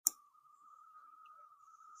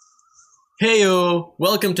Heyo,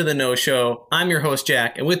 welcome to the No Show. I'm your host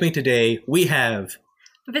Jack, and with me today we have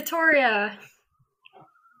Victoria.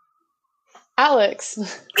 Alex.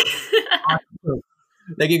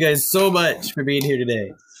 Thank you guys so much for being here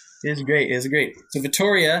today. It's great. It's great. So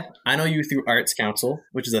Victoria, I know you through Arts Council,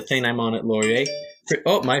 which is a thing I'm on at Laurier.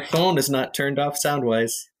 Oh, my phone is not turned off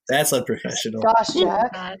sound-wise. That's unprofessional. Gosh,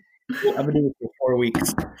 Jack. I've been doing it for 4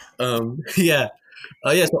 weeks. So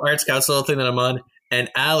Arts Council, a thing that I'm on. And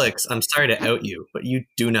Alex, I'm sorry to out you, but you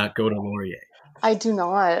do not go to Laurier. I do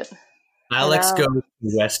not. Alex goes to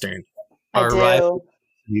Western. I do. Rival,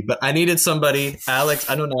 but I needed somebody. Alex,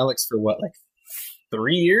 I've known Alex for what, like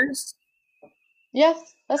 3 years? Yeah,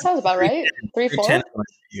 that sounds about right. 3, 4.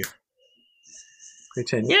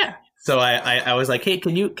 310. Yeah. So I was like, hey,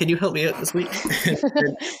 can you help me out this week?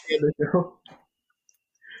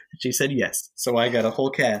 She said yes. So I got a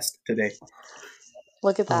whole cast today.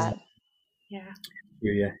 Look at that. Yeah.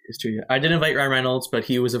 Yeah, it's true. I did invite Ryan Reynolds, but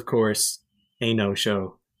he was, of course, a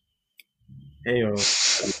no-show. Ayo.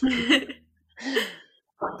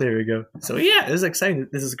 There we go. So yeah, this is exciting.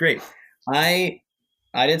 This is great. I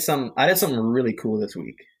did something really cool this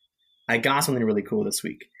week. I got something really cool this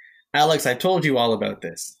week. Alex, I told you all about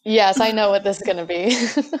this. Yes, I know what this is going to be.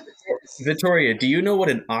 Victoria, do you know what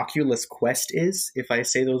an Oculus Quest is? If I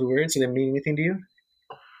say those words, do they mean anything to you?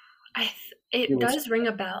 It does ring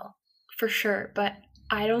a bell, for sure, but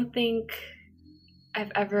I don't think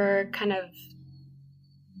I've ever I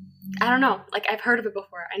don't know, like I've heard of it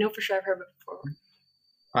before. I know for sure I've heard of it before.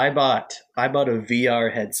 I bought a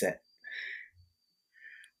VR headset.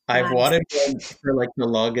 I've wanted one for like the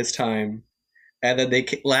longest time. And then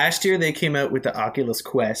last year they came out with the Oculus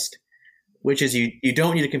Quest, which is you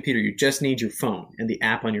don't need a computer, you just need your phone and the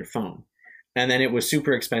app on your phone. And then it was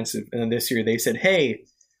super expensive. And then this year they said, hey,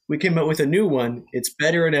 we came out with a new one. It's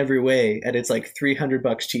better in every way, and it's like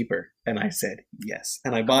 $300 cheaper. And I said yes,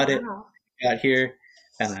 and I bought it. Got here,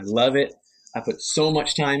 and I love it. I put so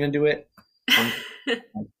much time into it. I'm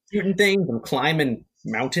shooting things. I'm climbing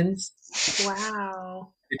mountains.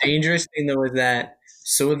 Wow. The dangerous thing though is that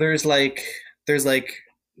there's like the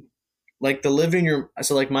living room.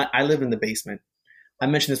 So like I live in the basement. I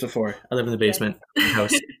mentioned this before. I live in the basement of my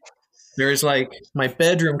house. There's like my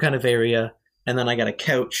bedroom kind of area. And then I got a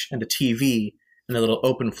couch and a TV and a little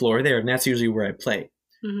open floor there, and that's usually where I play.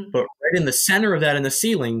 Mm-hmm. But right in the center of that, in the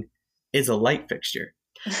ceiling, is a light fixture.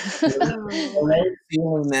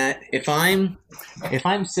 Feeling that if I'm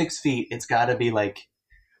 6 feet, it's got to be like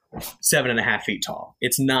 7.5 feet tall.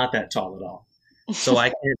 It's not that tall at all. So I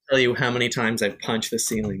can't tell you how many times I've punched the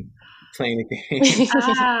ceiling playing a game.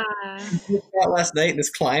 Last night,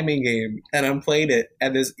 this climbing game, and I'm playing it,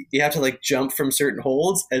 and you have to like jump from certain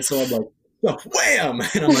holds, and so I'm like, wham!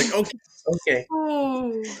 And I'm like, okay.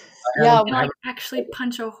 Oh. Yeah, you like actually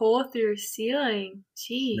punch a hole through your ceiling.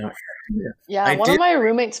 Jeez. Yeah, one of my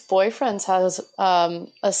roommate's boyfriends has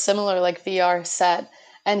a similar like VR set,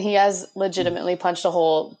 and he has legitimately punched a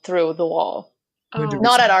hole through the wall. Oh.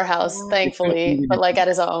 Not at our house, thankfully, but like at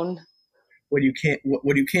his own. When you can't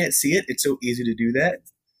see it, it's so easy to do that.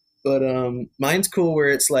 But mine's cool where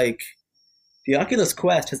it's like the Oculus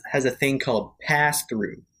Quest has a thing called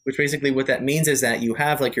pass-through. Which basically what that means is that you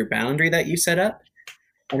have like your boundary that you set up.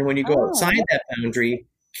 And when you go outside that boundary,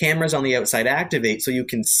 cameras on the outside activate so you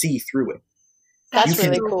can see through it. That's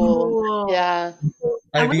really cool. Yeah.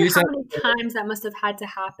 I wonder how many times that must have had to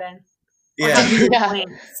happen. Yeah. Yeah.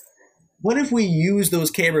 What if we use those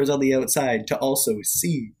cameras on the outside to also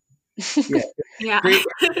see? Yeah. My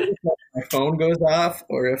phone goes off,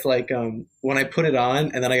 or if like when I put it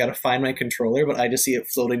on and then I got to find my controller, but I just see it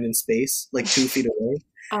floating in space like 2 feet away.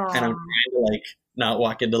 And I'm trying to like not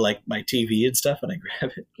walk into like my TV and stuff, and I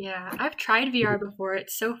grab it. Yeah, I've tried VR before.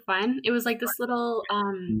 It's so fun. It was like this little.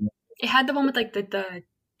 It had the one with like the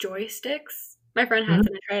joysticks. My friend has it.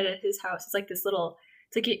 And I tried it at his house. It's like this little.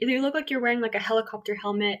 It's like you look like you're wearing like a helicopter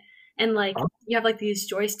helmet, and like you have like these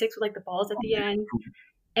joysticks with like the balls at the end,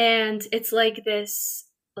 and it's like this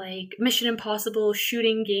like Mission Impossible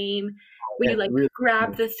shooting game. Where you like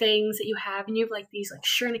grab the things that you have, and you have like these like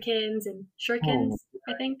shurikens and shurikens,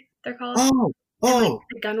 I think they're called. And, like,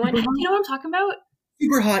 the gun one. Do you know what I'm talking about?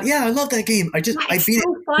 Super Hot. Yeah, I love that game. I beat it.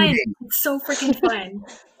 Fun. It's so freaking fun.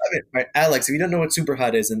 Love it. All right, Alex, if you don't know what Super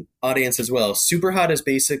Hot is, and audience as well, Super Hot is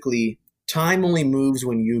basically time only moves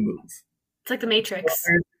when you move. It's like the Matrix.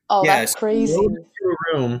 Oh, that's crazy. You go into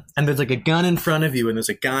a room, and there's like a gun in front of you, and there's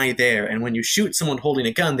a guy there, and when you shoot someone holding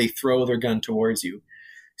a gun, they throw their gun towards you.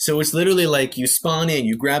 So it's literally like you spawn in,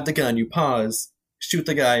 you grab the gun, you pause, shoot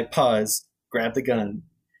the guy, pause, grab the gun,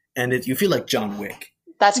 and you feel like John Wick.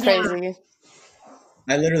 That's crazy.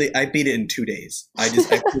 I beat it in 2 days.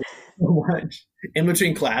 so much. In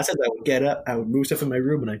between classes, I would get up, I would move stuff in my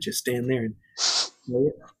room, and I'd just stand there and play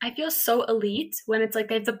it. I feel so elite when it's like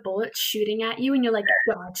they have the bullets shooting at you and you're like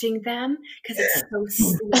dodging them because it's so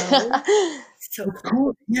slow. So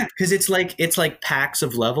cool. Yeah, because it's like packs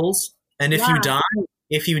of levels, and if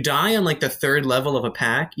you die on like the third level of a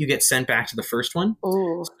pack, you get sent back to the first one.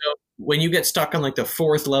 Ooh. So when you get stuck on like the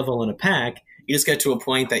fourth level in a pack, you just get to a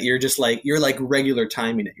point that you're like regular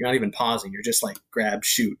timing it. You're not even pausing. You're just like grab,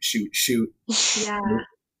 shoot. Yeah.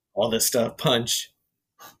 All this stuff, punch.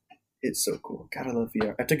 It's so cool. God, I love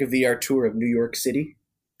VR. I took a VR tour of New York City.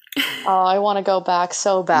 Oh, I want to go back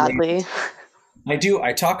so badly. I do.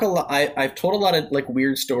 I talk a lot. I've told a lot of like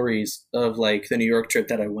weird stories of like the New York trip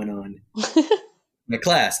that I went on. My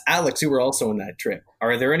class, Alex, you were also on that trip.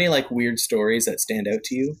 Are there any like weird stories that stand out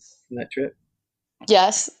to you from that trip?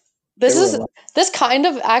 Yes. This kind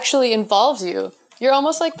of actually involves you. You're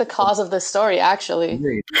almost like the cause of this story,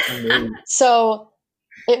 actually. So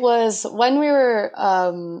it was when we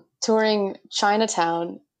were touring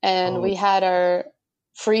Chinatown and we had our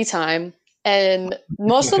free time. And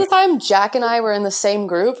most of the time, Jack and I were in the same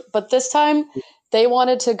group. But this time, they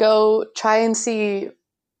wanted to go try and see,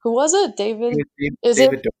 who was it? David? Is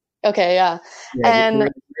it? Okay, yeah. And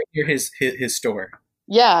near his store.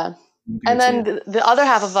 Yeah. And then the other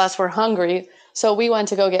half of us were hungry, so we went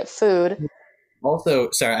to go get food. Also,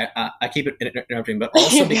 sorry, I keep interrupting, but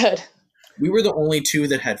also good. We were the only two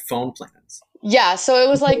that had phone plans. Yeah, so it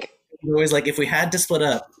was like... It was like if we had to split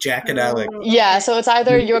up, Jack and Alex. Yeah, so it's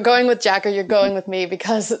either you're going with Jack or you're going with me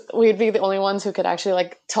because we'd be the only ones who could actually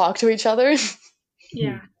like talk to each other.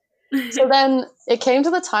 Yeah. So then it came to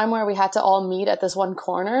the time where we had to all meet at this one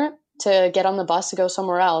corner to get on the bus to go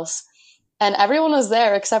somewhere else. And everyone was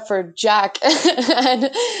there except for Jack and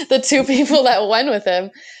the two people that went with him.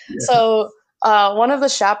 Yeah. So one of the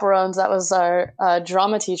chaperones that was our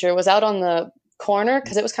drama teacher was out on the corner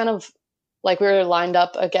because it was kind of like we were lined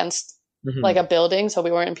up against like a building, so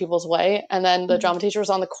we weren't in people's way. And then the drama teacher was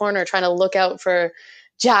on the corner trying to look out for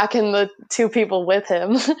Jack and the two people with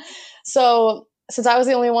him. So since I was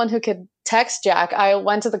the only one who could text Jack, I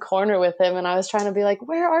went to the corner with him and I was trying to be like,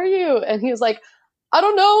 "Where are you?" And he was like, "I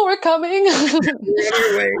don't know, we're coming."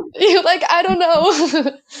 You're like, "I don't know."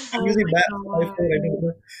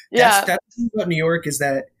 That's the thing about New York is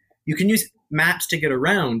that you can use maps to get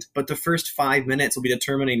around, but the first 5 minutes will be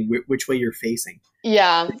determining which way you're facing.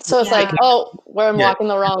 Yeah, so it's like, oh, we're walking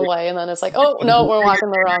the wrong way, and then it's like, oh no, we're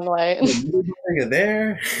walking the wrong way. You're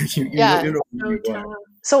there.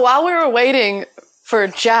 So while we were waiting for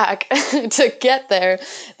Jack to get there,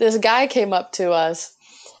 this guy came up to us,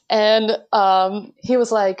 and he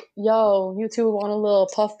was like, "Yo, you two want a little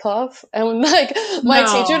puff puff?" And like my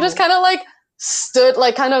teacher just kind of like stood,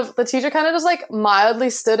 like the teacher kind of just like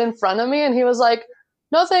mildly stood in front of me, and he was like,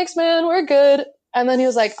 "No thanks, man, we're good." And then he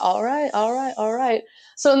was like, all right.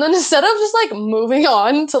 So and then instead of just like moving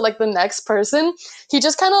on to like the next person, he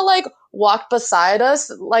just kind of like walked beside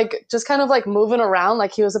us, like just kind of like moving around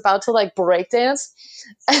like he was about to like break dance.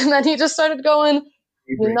 And then he just started going,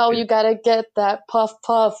 "You know, you gotta get that puff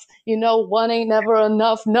puff. You know, one ain't never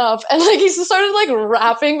enough. And like he just started like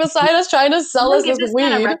rapping beside us, trying to sell us this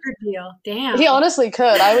weed. A record deal. Damn. He honestly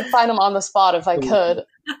could. I would find him on the spot if I could.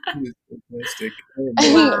 And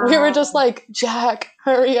we were just like, "Jack,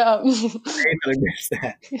 hurry up."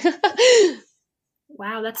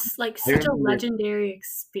 Wow, that's like such a legendary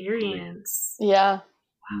experience. Yeah.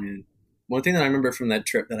 Wow. One thing that I remember from that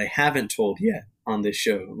trip that I haven't told yet on this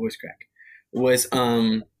show, Voice Crack, was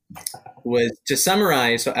to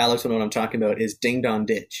summarize, so Alex will know what I'm talking about, is Ding Dong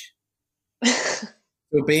Ditch.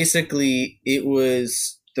 So basically, it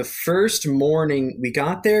was the first morning we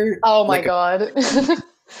got there. Oh my God.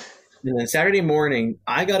 And then Saturday morning,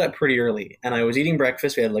 I got up pretty early, and I was eating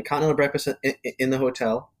breakfast. We had like continental breakfast in the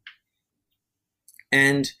hotel.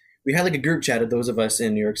 And we had like a group chat of those of us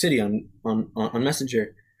in New York City on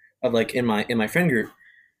Messenger, of like in my friend group.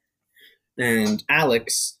 And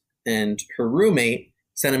Alex and her roommate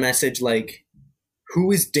sent a message like,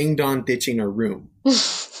 "Who is ding dong ditching our room?"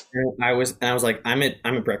 And I was like, I'm at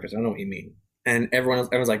breakfast. I don't know what you mean. And everyone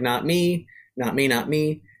was like, not me.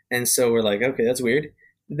 And so we're like, okay, that's weird.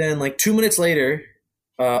 Then like 2 minutes later,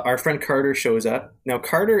 our friend Carter shows up. Now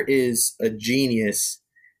Carter is a genius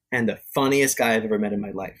and the funniest guy I've ever met in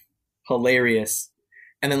my life. Hilarious.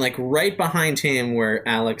 And then like right behind him were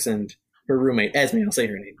Alex and her roommate, Esme. I'll say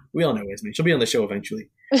her name. We all know Esme. She'll be on the show eventually.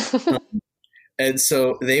 And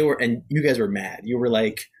so they were, and you guys were mad. You were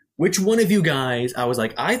like, "Which one of you guys?" I was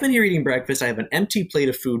like, "I've been here eating breakfast. I have an empty plate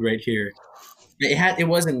of food right here." It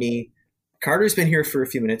wasn't me. Carter's been here for a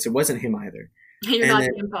few minutes. It wasn't him either. You're not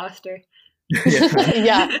the imposter.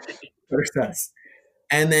 Yeah. First us.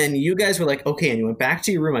 And then you guys were like, okay, and you went back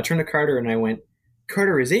to your room. I turned to Carter and I went,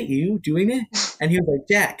 Carter, is it you doing it? And he was like,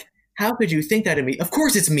 Jack, how could you think that of me? Of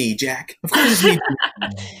course it's me, Jack. Of course it's me.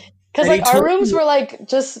 Because like our rooms were like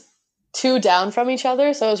just 2 down from each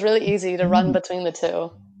other, so it was really easy to run between the 2.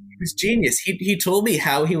 He was genius. He told me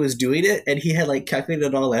how he was doing it, and he had like calculated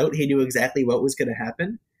it all out. He knew exactly what was going to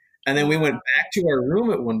happen. And then we went back to our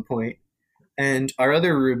room at one point, and our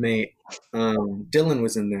other roommate, Dylan,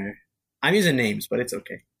 was in there. I'm using names, but it's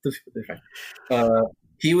okay. They're fine.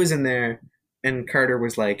 He was in there, and Carter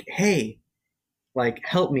was like, hey, like,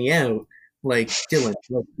 help me out. Like, Dylan,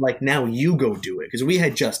 like now you go do it. Because we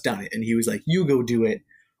had just done it. And he was like, you go do it.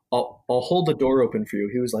 I'll hold the door open for you.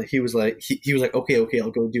 He was like, okay,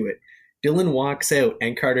 I'll go do it. Dylan walks out,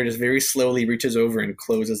 and Carter just very slowly reaches over and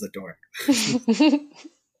closes the door.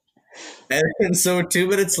 And so 2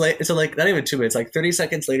 minutes later, so like not even 2 minutes, like 30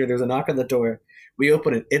 seconds later, there's a knock on the door. We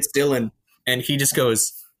open it. It's Dylan. And he just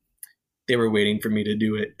goes, they were waiting for me to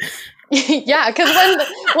do it. Yeah, because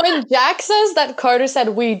when Jack says that Carter said,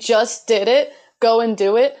 we just did it, go and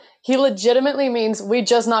do it, he legitimately means we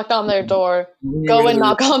just knocked on their door, go and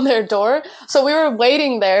knock on their door. So we were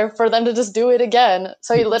waiting there for them to just do it again.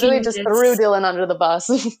 So he literally just threw Dylan under the bus.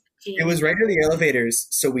 It was right near the elevators,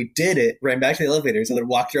 so we did it, ran back to the elevators, and then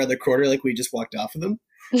walked around the corner like we just walked off of them.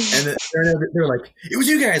 And then they were like, "It was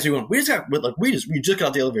you guys." We just got we just got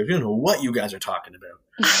off the elevators. We don't know what you guys are talking about.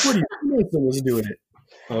 What do you think was doing it?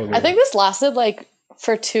 Oh, I think this lasted like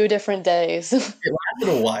for 2 different days. It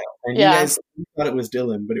lasted a while, and you guys thought it was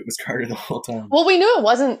Dylan, but it was Carter the whole time. Well, we knew it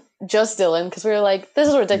wasn't just Dylan because we were like, "This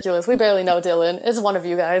is ridiculous. We barely know Dylan. It's one of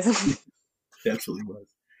you guys." Definitely was.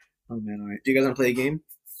 Oh man! All right, do you guys want to play a game?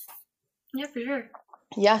 Yeah, for sure.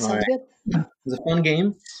 Yeah, sounds good. It was a fun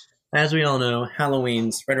game. As we all know,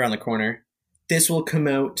 Halloween's right around the corner. This will come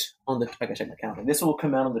out on the. I gotta check my calendar. This will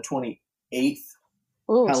come out on the 28th.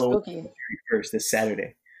 Ooh, Halloween, spooky. 31st, this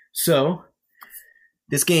Saturday. So,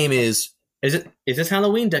 this game is this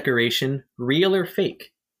Halloween decoration real or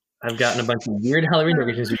fake? I've gotten a bunch of weird Halloween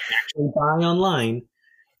decorations you can actually buy online.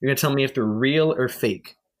 You're gonna tell me if they're real or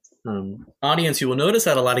fake. Audience, you will notice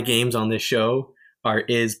that a lot of games on this show are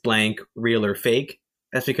is blank real or fake.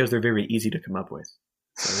 That's because they're very easy to come up with.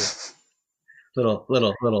 So,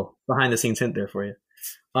 little behind the scenes hint there for you.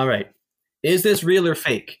 All right, is this real or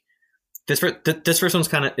fake? This first one's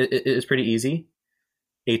kind of is pretty easy.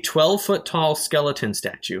 A 12-foot tall skeleton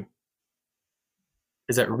statue.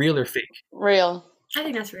 Is that real or fake? Real. I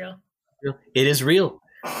think that's real. It is real.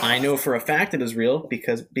 I know for a fact it is real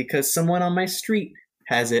because someone on my street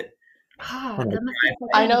has it.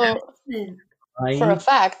 I know for a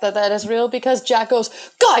fact that is real because Jack goes,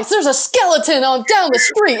 guys, there's a skeleton on down the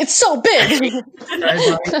street. It's so big.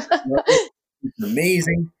 It's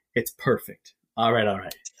amazing. It's perfect. All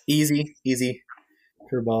right. Easy.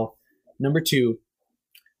 Curveball. Number 2.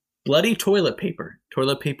 Bloody toilet paper.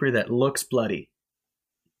 Toilet paper that looks bloody.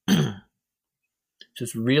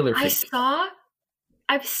 Just real or fake?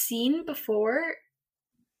 I've seen before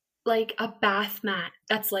like a bath mat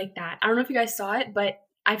that's like that. I don't know if you guys saw it, but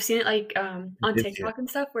I've seen it like on TikTok and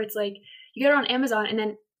stuff where it's like you get it on Amazon and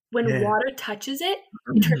then when water touches it,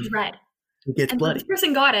 it turns red. It gets bloody. This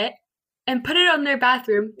person got it and put it on their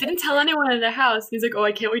bathroom, didn't tell anyone in their house. He's like, oh,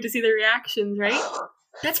 I can't wait to see the reactions, right?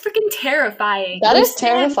 That's freaking terrifying. That is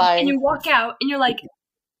terrifying. And you walk out and you're like,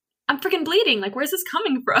 I'm freaking bleeding. Like, where's this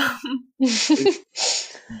coming from?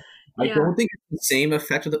 I don't think it's the same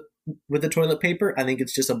effect with the toilet paper. I think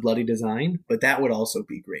it's just a bloody design, but that would also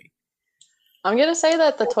be great. I'm going to say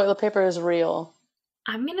that the toilet paper is real.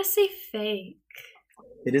 I'm going to say fake.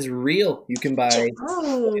 It is real. You can buy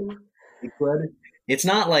liquid. It's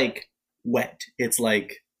not like wet. It's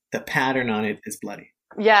like the pattern on it is bloody.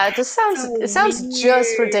 Yeah, it just sounds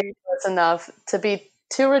just ridiculous enough to be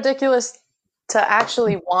too ridiculous to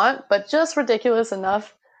actually want, but just ridiculous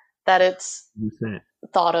enough that it's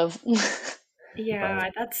thought of. Yeah,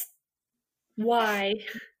 that's why.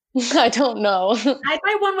 I don't know. I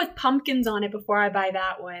buy one with pumpkins on it before I buy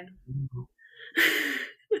that one.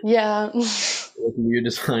 Yeah. Weird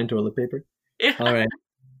design toilet paper. Yeah. All right.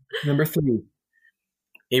 Number 3.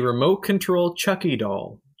 A remote control Chucky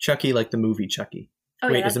doll. Chucky like the movie Chucky. Oh,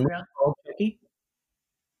 wait, yeah, that's is the movie real. called Chucky?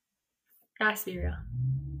 It has to be real.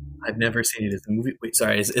 I've never seen it. Is the movie? Wait,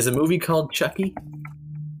 sorry. Is a movie called Chucky?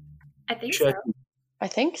 I think so. I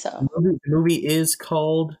think so. The movie is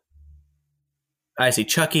called. I see.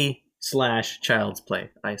 Chucky / Child's Play.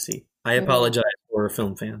 I see. I apologize for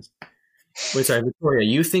film fans. Wait, sorry, Victoria.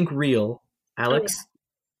 You think real, Alex?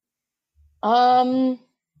 I'm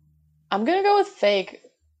gonna go with fake.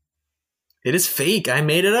 It is fake. I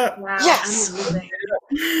made it up. Wow. Yes.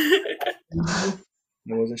 I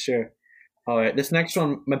wasn't sure. All right, this next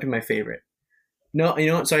one might be my favorite. No, you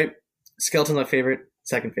know what? Sorry, skeleton left favorite,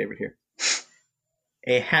 second favorite here.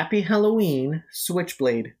 A Happy Halloween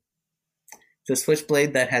switchblade. It's a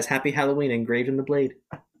switchblade that has Happy Halloween engraved in the blade.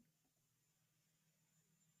 I'm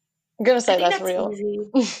gonna say that's real. Easy.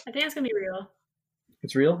 I think that's gonna be real.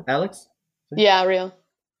 It's real, Alex? Yeah, real.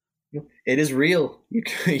 It is real. You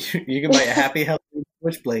can buy a Happy Halloween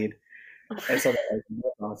switchblade. I saw that.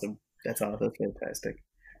 That's awesome. That's awesome. That's fantastic.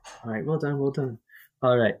 All right, well done, well done.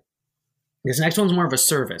 All right. This next one's more of a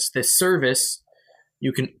service. This service,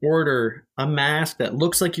 you can order a mask that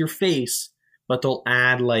looks like your face, but they'll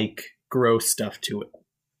add like gross stuff to it.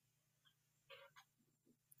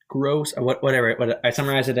 Gross, whatever. I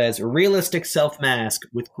summarize it as realistic self mask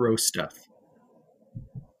with gross stuff.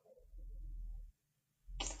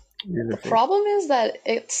 The problem is that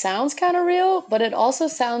it sounds kind of real, but it also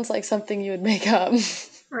sounds like something you would make up.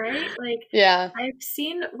 Right? Like, yeah. I've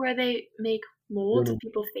seen where they make molds of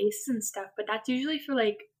people's faces and stuff, but that's usually for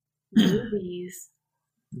like movies.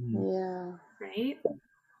 Yeah. Right?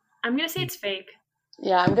 I'm gonna say it's fake.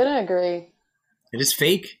 Yeah, I'm gonna agree. It is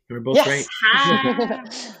fake. We're both right.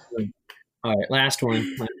 All right, last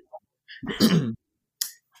one.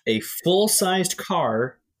 A full-sized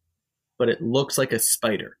car, but it looks like a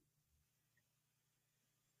spider.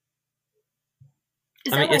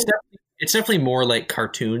 It's definitely more like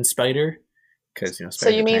cartoon spider, because so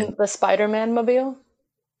you mean the Spider-Man mobile?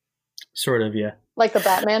 Sort of, yeah. Like the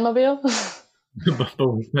Batman mobile?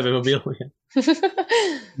 Mobile, yeah.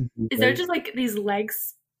 Is there just like these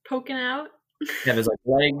legs poking out? Yeah, there's like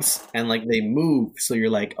legs and like they move, so you're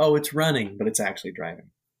like, oh, it's running, but it's actually driving.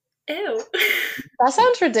 Ew. That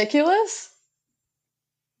sounds ridiculous.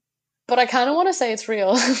 But I kind of want to say it's real.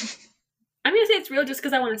 I'm gonna say it's real just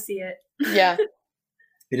because I want to see it. Yeah.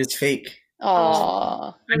 It is fake.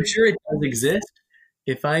 Aww. I'm sure it does exist.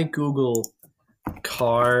 If I Google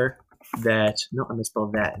car that I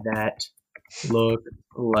misspelled that look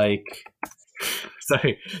like,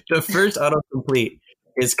 sorry, the first autocomplete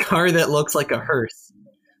is car that looks like a hearse.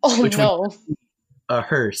 Oh no. A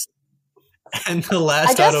hearse. And the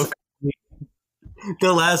last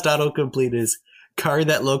autocomplete is car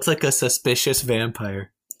that looks like a suspicious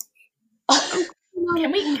vampire.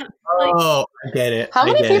 Can we? Oh, I get it. How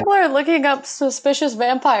many people are looking up suspicious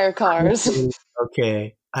vampire cars?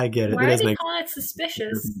 Okay, I get it. Why are they calling it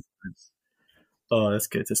suspicious? Oh, that's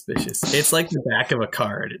good. Suspicious. It's like the back of a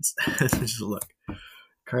card. It's just look.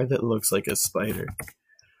 Card that looks like a spider.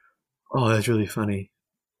 Oh, that's really funny.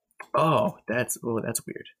 Oh, that's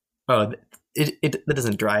weird. Oh, it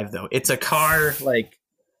doesn't drive though. It's a car like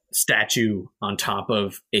statue on top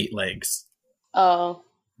of 8 legs. Oh.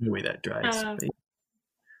 The way that drives.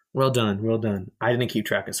 Well done. I didn't keep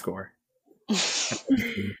track of score.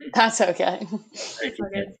 That's okay.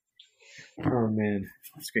 Oh man,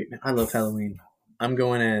 that's great. I love Halloween. I'm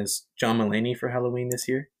going as John Mulaney for Halloween this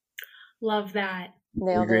year. Love that.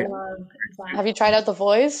 Nailed it. Have you tried out the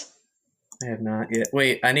voice? I have not yet.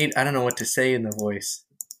 Wait, I don't know what to say in the voice.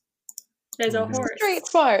 There's a horse Street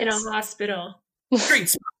smarts in a hospital. Street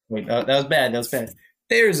smarts. Wait, that was bad.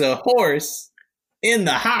 There's a horse in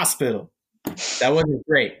the hospital. That wasn't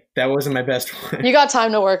great. That wasn't my best one. You got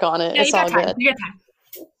time to work on it. Yeah, it's all time. good. You got time.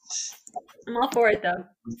 I'm all for it though.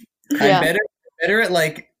 Yeah. I'm better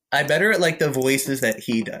at like the voices that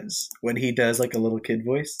he does when he does like a little kid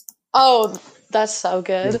voice. Oh, that's so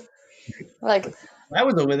good. Like I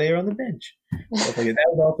was over there on the bench. That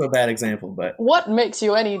was also a bad example, but what makes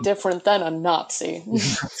you any different than a Nazi?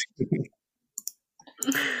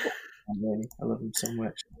 I love him so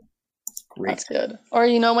much. It's great. That's good. Or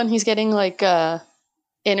when he's getting like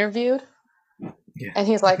interviewed, and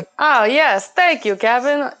he's like, "Oh yes, thank you,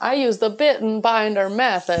 Kevin. I use the bit and binder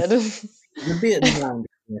method." The bit and binder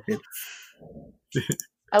method.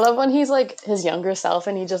 I love when he's like his younger self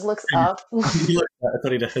and he just looks up. That's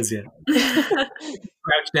what he does, yeah.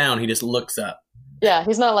 Crouch down, he just looks up. Yeah,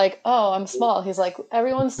 he's not like, oh, I'm small. He's like,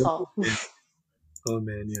 everyone's tall. Oh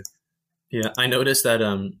man, yeah. Yeah, I noticed that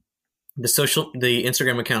the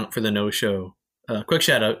Instagram account for the No Show, quick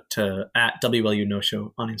shout out to @WLU No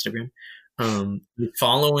Show on Instagram.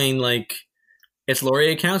 Following like its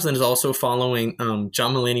Laurie accounts, and is also following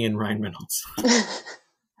John Mulaney and Ryan Reynolds.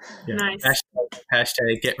 Yeah. Nice.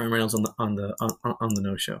 Hashtag get Ryan Reynolds on the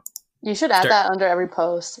No Show. You should add that under every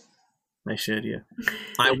post. I should, yeah.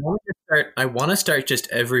 I want to start just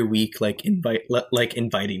every week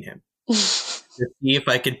inviting him to see if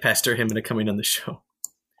I could pester him into coming on the show.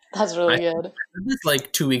 That's really good. This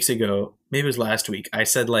like 2 weeks ago, maybe it was last week. I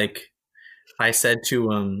said like, I said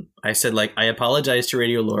like, I apologize to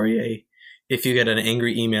Radio Laurier if you get an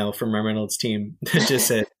angry email from our Reynolds team that just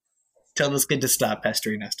said, tell this kid to stop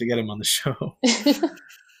pestering us to get him on the show.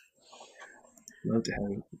 Love to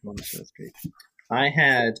have him on the show. That's great. I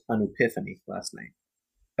had an epiphany last night.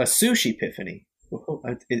 A sushi epiphany.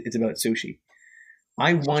 It's about sushi.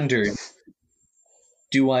 I wondered,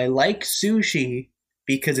 do I like sushi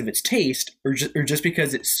because of its taste or just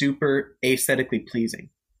because it's super aesthetically pleasing?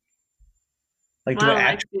 Like, do I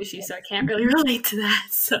like sushi, so I can't really relate to that.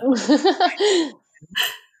 So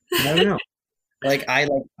I don't know. Like, I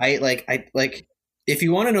if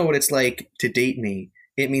you want to know what it's like to date me,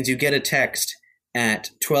 it means you get a text at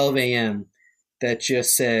 12 a.m. that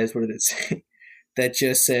just says, what did it say? That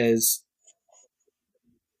just says,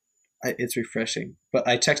 it's refreshing. But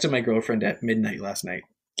I texted my girlfriend at midnight last night.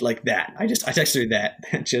 Like that. I texted her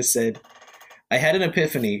that just said, I had an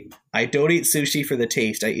epiphany. I don't eat sushi for the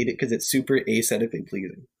taste. I eat it because it's super aesthetically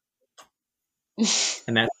pleasing.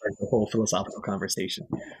 And that's like the whole philosophical conversation.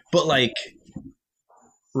 But like,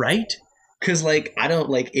 right? Because like, I don't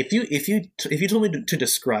like, if you told me to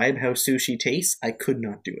describe how sushi tastes, I could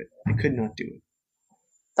not do it. I could not do it.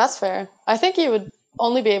 That's fair. I think you would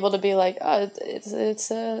only be able to be like, oh, it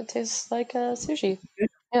tastes like sushi.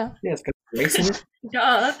 Yeah. Yeah, it's got rice in it.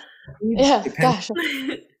 Duh. Yeah, gosh.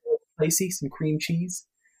 Spicy, some cream cheese.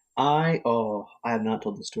 I have not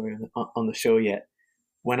told the story on the show yet.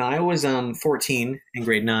 When I was 14 in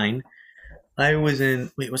grade 9, I was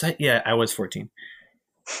in. Wait, was I? Yeah, I was 14.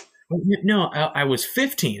 No, I was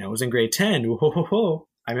 15. I was in grade 10. Whoa, whoa, whoa.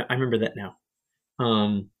 I remember that now.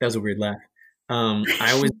 That was a weird laugh. I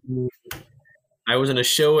was in a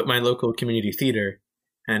show at my local community theater,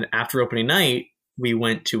 and after opening night, we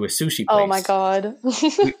went to a sushi place. Oh my god!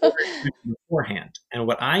 We ordered sushi beforehand, and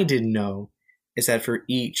what I didn't know is that for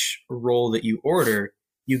each roll that you order,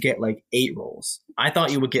 you get like 8 rolls. I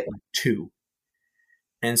thought you would get like 2,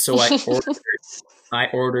 and so I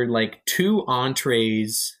ordered like 2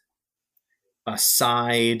 entrees, a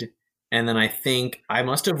side, and then I think I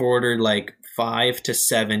must have ordered like 5 to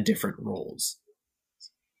 7 different rolls.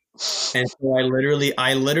 And so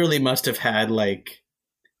I literally must have had like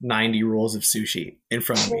 90 rolls of sushi in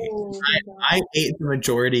front of me. I ate the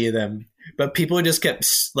majority of them, but people just kept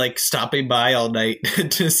like stopping by all night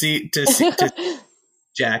to see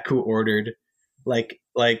Jack, who ordered like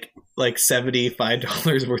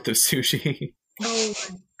 $75 worth of sushi. Oh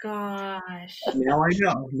my gosh! Now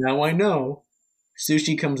I know.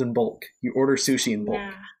 Sushi comes in bulk. You order sushi in bulk.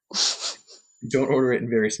 Yeah. Don't order it in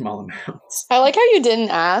very small amounts. I like how you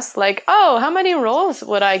didn't ask, like, oh, how many rolls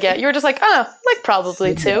would I get? You were just like, oh, like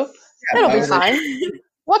probably 2. Yeah, it'll be fine.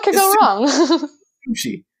 What could go wrong?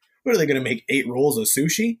 Sushi. What are they going to make 8 rolls of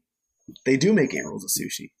sushi? They do make 8 rolls of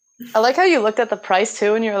sushi. I like how you looked at the price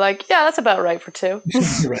too, and you were like, yeah, that's about right for 2.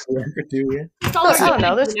 Right for 2, yeah. I don't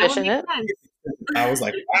know, there's fish in it. I was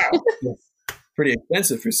like, wow, pretty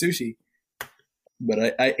expensive for sushi.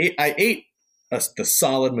 But I ate the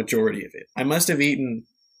solid majority of it. I must have eaten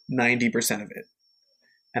 90% of it.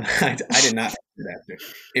 And I did not do that.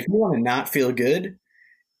 If you want to not feel good,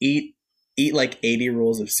 eat like 80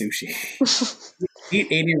 rolls of sushi. Eat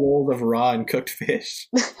 80 rolls of raw and cooked fish.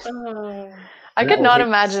 I could not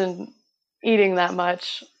imagine eating that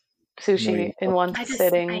much sushi in one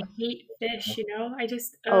sitting. I hate fish, you know? I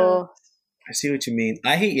see what you mean.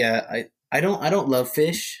 I don't love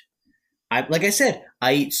fish. Like I said,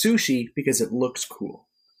 I eat sushi because it looks cool.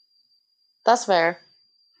 That's fair.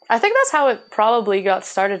 I think that's how it probably got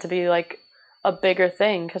started to be like a bigger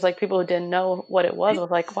thing, because like people who didn't know what it was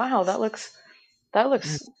like, wow, that looks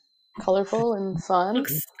colorful and fun.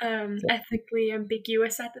 Looks ethically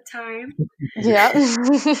ambiguous at the time. Yeah.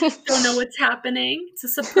 Don't know what's happening. It's a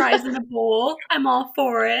surprise in a bowl. I'm all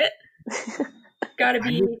for it. Gotta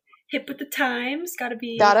be hip with the times.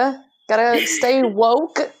 Gotta stay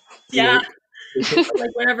woke. Yeah.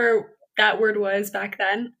 Like whatever that word was back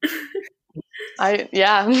then. I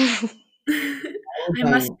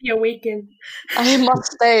must be awakened. I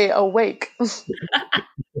must stay awake. I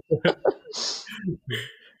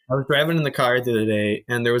was driving in the car the other day,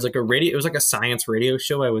 and there was like a radio. It was like a science radio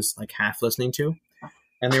show I was like half listening to,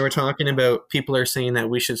 and they were talking about people are saying that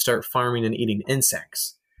we should start farming and eating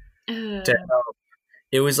insects to help.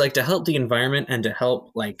 It was like to help the environment and to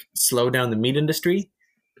help like slow down the meat industry.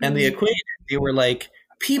 And they were like,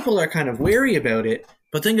 people are kind of wary about it,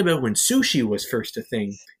 but think about when sushi was first a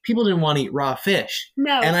thing. People didn't want to eat raw fish.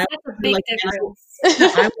 No, and that's a big difference.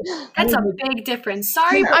 That's a big difference.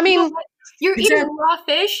 Sorry, I mean, you're eating raw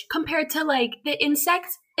fish compared to like the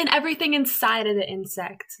insects. and everything inside of the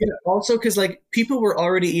insect. Yeah, also, because like people were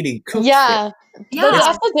already eating cooked fish. Yeah.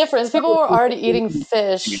 That's the difference. People were already eating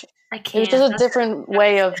fish. I can't. It was just a different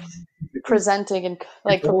way of presenting and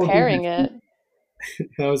like preparing it.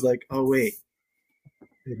 I was like, oh wait.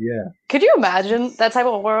 Yeah. Could you imagine that type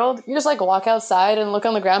of world? You just like walk outside and look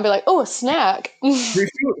on the ground and be like, oh, a snack. Free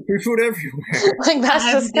food everywhere. Like, that's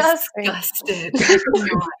I'm disgusting. disgusted.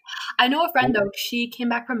 I know a friend, though. She came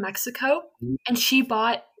back from Mexico and she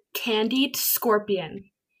bought candied scorpion.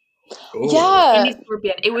 Oh. Yeah. Candied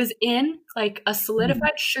scorpion. It was in like a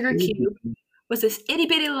solidified sugar cube. Was this itty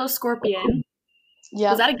bitty little scorpion.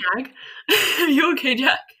 Yeah. Was that a gag? Are you okay,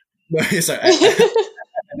 Jack? No, sorry. I had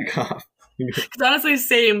to cough. Because honestly,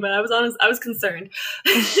 same, but I was concerned.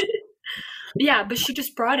 Yeah, but she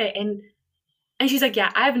just brought it and she's like, yeah,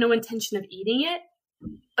 I have no intention of eating it,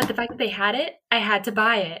 but the fact that they had it, I had to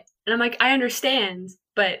buy it. And I'm like, I understand,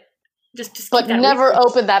 but just but never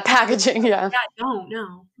open that packaging. Yeah. Yeah, don't,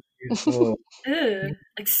 no. Ugh.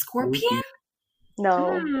 Like scorpion?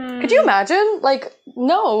 No. Could you imagine? Like,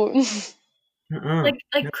 no.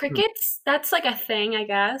 Like crickets? That's like a thing, I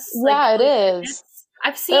guess. Yeah, like, it is. Crickets.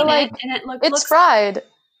 I've seen it, and it looks fried.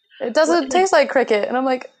 It doesn't taste like cricket, and I'm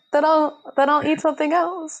like, then I'll eat something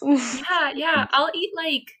else. Yeah. I'll eat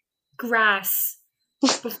like grass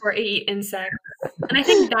before I eat insects, and I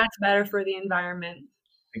think that's better for the environment.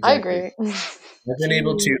 Exactly. I agree. I've been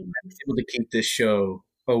able to keep this show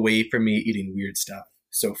away from me eating weird stuff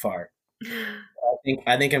so far.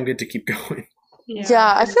 I think I'm good to keep going.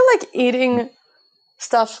 Yeah, I feel like eating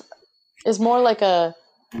stuff is more like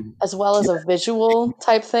as well as a visual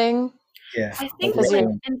type thing. Yeah. I think like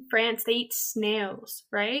in France they eat snails,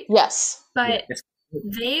 right? Yes. But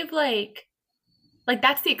they've like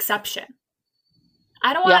that's the exception.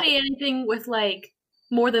 I don't want to eat anything with like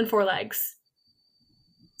more than 4 legs.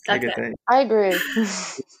 That's it. I agree.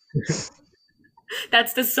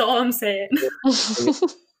 That's all I'm saying.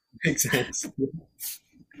 Makes sense.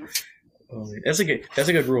 Oh, that's a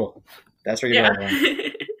good rule. That's where you go.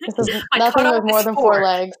 Nothing with more than 4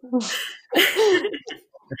 legs.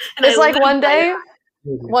 It's like one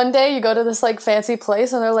day you go to this like fancy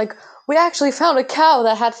place and they're like, we actually found a cow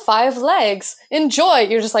that had 5 legs. Enjoy.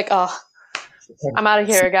 You're just like, oh, I'm out of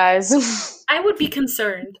here, guys. I would be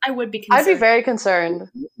concerned. I'd be very concerned.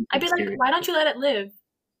 I'd be like, why don't you let it live?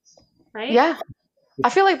 Right? Yeah. I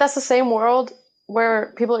feel like that's the same world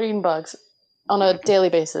where people are eating bugs on a daily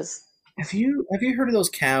basis. Have you heard of those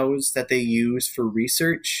cows that they use for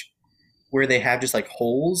research where they have just like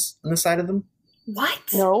holes on the side of them? What?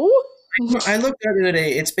 No. I looked at it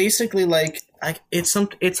today. It's basically like it's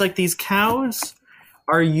like these cows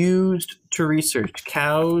are used to research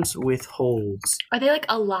cows with holes. Are they like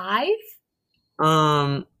alive?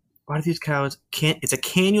 What are these cows? It's a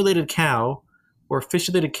cannulated cow or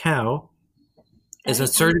fissulated cow. Is a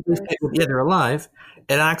surgically they're alive.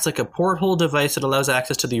 It acts like a porthole device that allows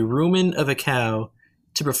access to the rumen of a cow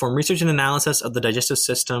to perform research and analysis of the digestive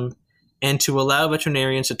system and to allow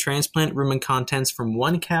veterinarians to transplant rumen contents from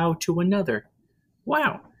one cow to another.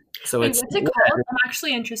 Wow. So what's it called? I'm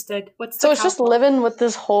actually interested. So it's just living with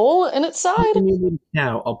this hole in its side?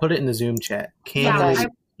 Cow. I'll put it in the Zoom chat. I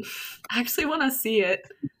actually want to see it.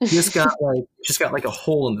 Just got like a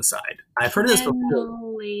hole in the side. I've heard of this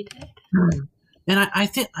before. And I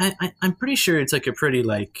think I'm pretty sure it's like a pretty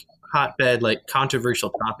like hotbed, like controversial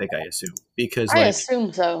topic. I assume because I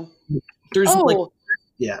assume so. There's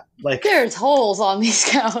there's holes on these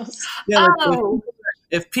cows. Yeah,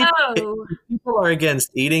 if people are against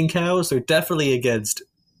eating cows, they're definitely against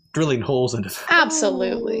drilling holes into them.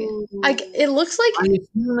 Absolutely. It looks like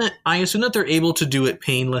I assume that they're able to do it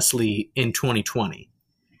painlessly in 2020,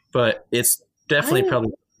 but it's definitely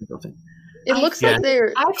probably. It looks like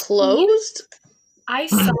they're closed. I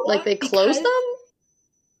saw like they closed them.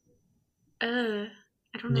 I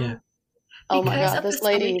don't know. Yeah. Oh my god, this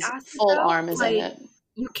lady's full arm is in it.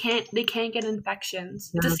 They can't get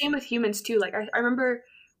infections. It's the same with humans too. Like I remember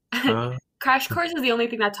Crash Course is the only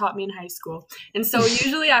thing that taught me in high school. And so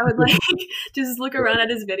usually I would like just look around at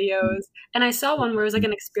his videos. And I saw one where it was like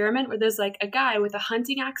an experiment where there's like a guy with a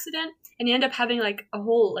hunting accident and he ended up having like a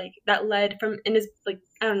hole like that led from in his like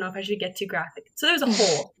I don't know if I should get too graphic. So there's a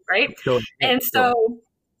hole, right? And so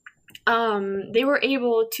they were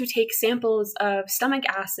able to take samples of stomach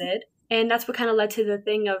acid, and that's what kind of led to the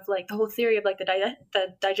thing of like the whole theory of like the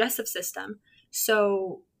digestive system.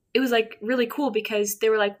 So it was like really cool because they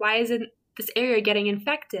were like, why isn't this area getting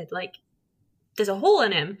infected? Like there's a hole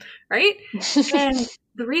in him, right? And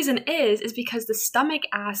the reason is because the stomach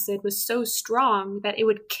acid was so strong that it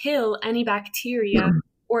would kill any bacteria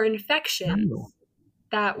or infections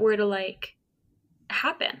that were to like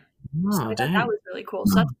happen. Oh, so I thought that was really cool.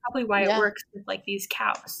 So that's probably why it works with like these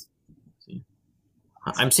cows.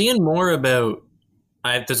 I'm seeing more about.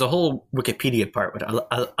 There's a whole Wikipedia part. But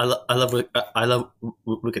I love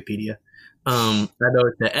Wikipedia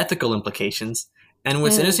about the ethical implications. And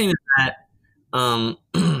what's interesting is that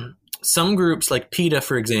some groups like PETA,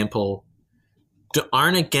 for example,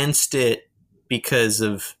 aren't against it because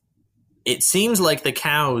of. It seems like the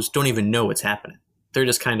cows don't even know what's happening. They're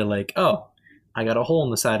just kind of like, oh, I got a hole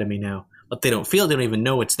in the side of me now. But they don't feel. They don't even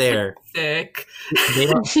know it's there. Sick.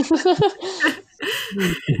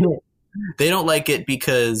 They don't like it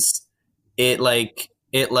because it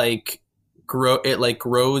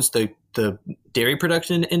grows the dairy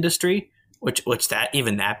production industry, which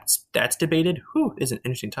that's debated. Whew, is an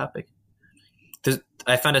interesting topic.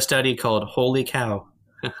 I found a study called "Holy Cow."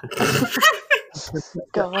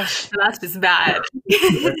 Gosh, that's just bad.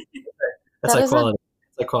 That's like quality.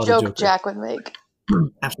 That's quality joke joke. Jack would make.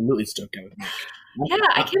 Absolutely, it's a joke I would make. Yeah,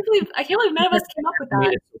 I can't believe none of us came up with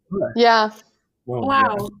that. Yeah. Oh,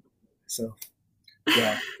 wow. Yeah. So,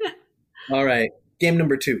 yeah. All right. Game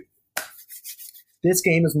number 2. This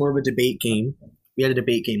game is more of a debate game. We had a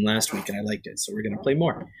debate game last week, and I liked it, so we're going to play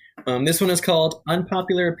more. This one is called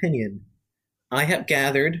Unpopular Opinion. I have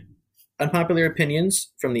gathered unpopular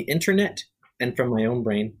opinions from the internet and from my own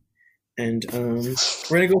brain, and we're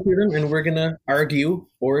going to go through them, and we're going to argue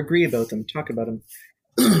or agree about them, talk about them.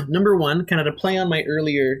 Number 1, kind of to play on my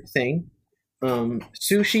earlier thing,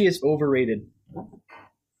 sushi is overrated.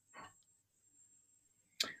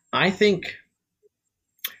 I think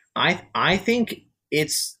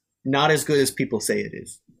it's not as good as people say it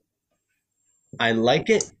is. I like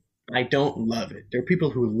it. I don't love it. There are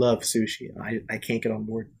people who love sushi. I can't get on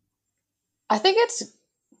board. I think it's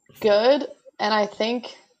good, and I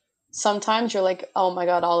think sometimes you're like, oh my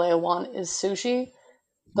god, all I want is sushi.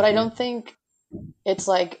 But I don't think it's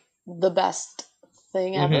like the best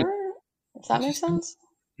thing ever. If that makes sense.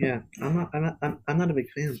 Yeah, I'm not a big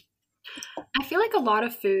fan. I feel like a lot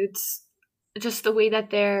of foods, just the way that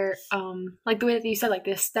they're, like the way that you said, like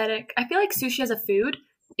the aesthetic. I feel like sushi as a food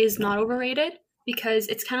is not overrated because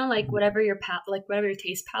it's kind of like whatever your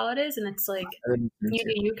taste palette is, and it's like you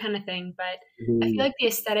do you kind of thing. But I feel like the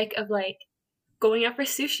aesthetic of like going out for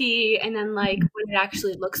sushi and then like what it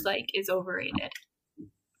actually looks like is overrated.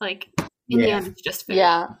 Like in the end, it's just food.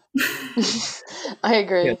 Yeah, I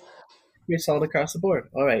agree. Yeah. You're solid across the board.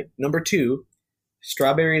 All right, number 2.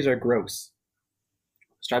 Strawberries are gross.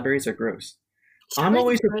 Strawberries are gross. I'm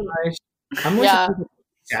always surprised. Surprised how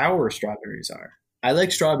sour strawberries are. I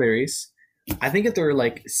like strawberries. I think that they're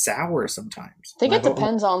like sour sometimes. I think it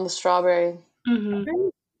depends on the strawberry. Mm-hmm.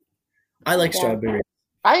 I like strawberries.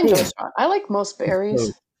 I enjoy strawberries. I like most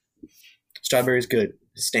berries. Strawberries good.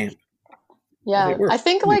 Stamp. Yeah, I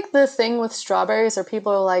think like the thing with strawberries are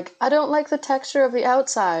people are like, I don't like the texture of the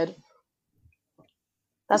outside.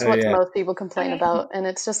 That's what most people complain about, and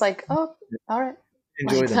it's just like, oh, all right,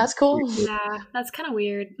 enjoy them. That's cool. Yeah, that's kind of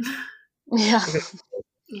weird. Yeah.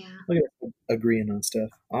 Yeah. Look at us agreeing on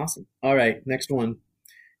stuff. Awesome. All right, next one.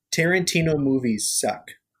 Tarantino movies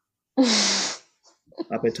suck.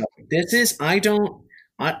 Up at topic. This is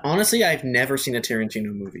honestly I've never seen a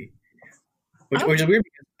Tarantino movie, which is weird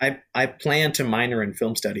because I plan to minor in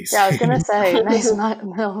film studies. Yeah, I was gonna say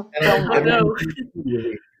no.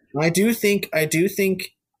 I do think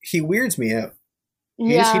he weirds me out.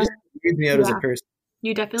 He just weirds me out as a person.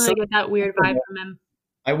 You definitely get that weird vibe from him.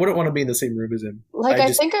 I wouldn't want to be in the same room as him. Like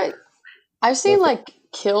I've seen like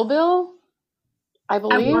Kill Bill, I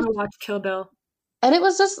believe. I want to watch Kill Bill. And it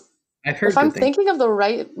was just, I've heard if I'm thinking of the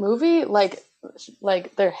right movie, like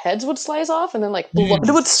their heads would slice off and then like blood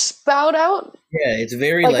would spout out. Yeah, it's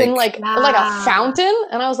very like in like a fountain,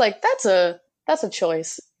 and I was like, that's a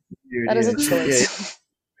choice. That is a choice. Yeah.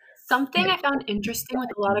 Something I found interesting with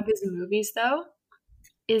a lot of his movies, though,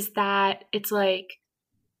 is that it's like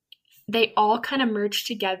they all kind of merge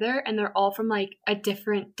together, and they're all from like a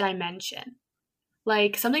different dimension.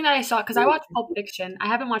 Like something that I saw, because I watched Pulp Fiction. I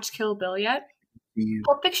haven't watched Kill Bill yet.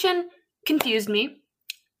 Pulp Fiction confused me.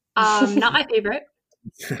 Not my favorite.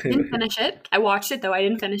 Didn't finish it. I watched it though. I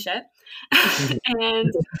didn't finish it.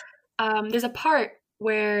 And there's a part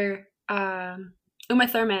where Uma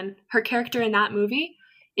Thurman, her character in that movie,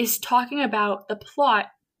 is talking about the plot.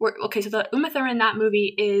 So the Uma Thurman in that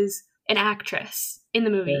movie is an actress in the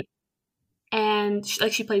movie, and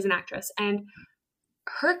she plays an actress, and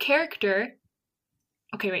her character.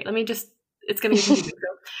 Okay, wait. Let me just. It's gonna get confusing.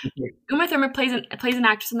 Uma Thurman plays an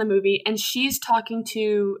actress in the movie, and she's talking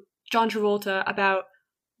to John Travolta about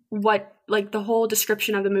what, like, the whole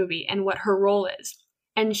description of the movie and what her role is.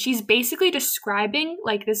 and she's basically describing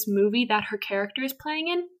like this movie that her character is playing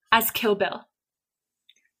in as Kill Bill.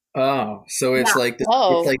 Oh, so it's like this,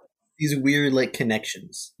 it's like these weird like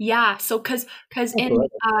connections. Yeah, so because in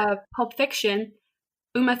Pulp Fiction,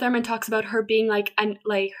 Uma Thurman talks about her being like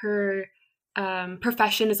her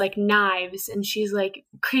profession is like knives, and she's like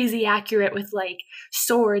crazy accurate with like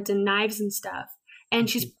swords and knives and stuff, and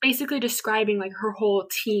she's basically describing like her whole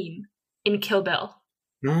team in Kill Bill.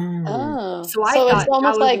 Oh, so I thought it's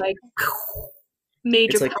almost that was like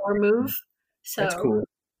major like, power move. So that's cool.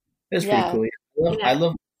 That's pretty cool. I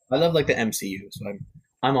love like the MCU, so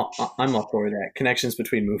I'm all for that. Connections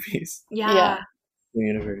between movies. Yeah. The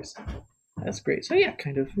universe. That's great. So that's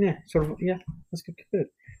good.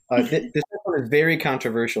 This one is very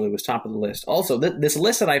controversial. It was top of the list. Also, this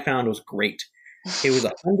list that I found was great. It was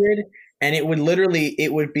 100, and it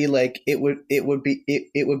would be like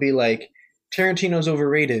Tarantino's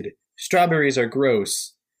overrated. Strawberries are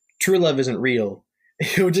gross. True love isn't real.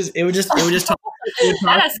 It would just talk.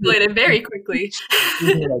 That escalated very quickly.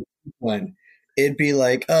 It'd be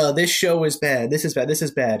like, oh, this show is bad. This is bad. This is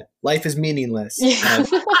bad. Life is meaningless.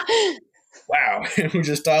 Wow. We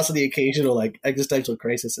just toss the occasional like existential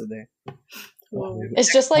crisis in there.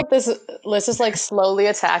 It's just like this list is like slowly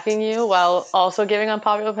attacking you while also giving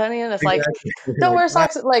unpopular opinion. It's like, don't wear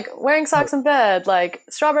socks, like wearing socks in bed, like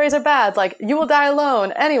strawberries are bad, like you will die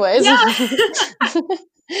alone. Anyways. Yeah.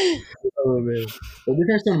 Oh man. Well, this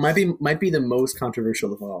next one might be the most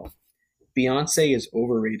controversial of all. Beyonce is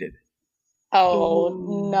overrated. Oh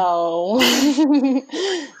no.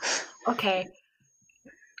 Okay.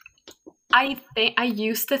 I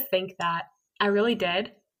used to think that. I really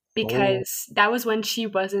did. Because that was when she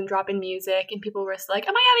wasn't dropping music and people were like,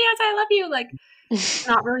 oh my god, Beyonce, I love you. Like,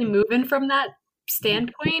 not really moving from that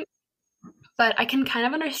standpoint. But I can kind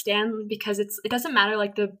of understand because it doesn't matter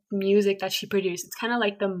like the music that she produced. It's kind of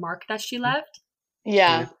like the mark that she left.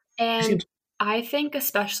 Yeah. And I think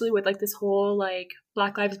especially with like this whole like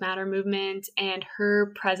Black Lives Matter movement and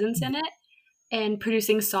her presence in it and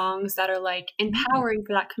producing songs that are like empowering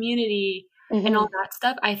for that community and all that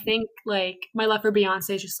stuff, I think like my love for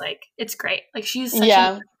Beyonce is just like, it's great. Like she's such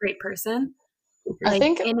a great person. I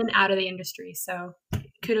think in and out of the industry. So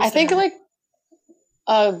kudos. I think like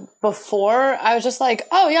before I was just like,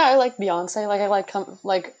 oh yeah, I like Beyonce. Like I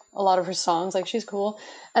like a lot of her songs. Like she's cool.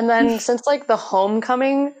 And then since like the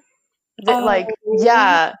Homecoming,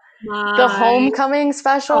 the Homecoming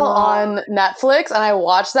special on Netflix, and I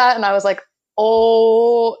watched that and I was like,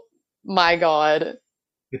 oh my god.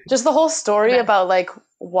 Just the whole story about like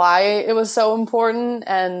why it was so important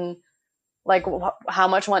and like how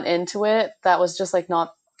much went into it. That was just like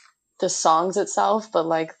not the songs itself, but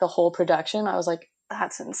like the whole production. I was like,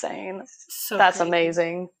 that's insane. That's crazy.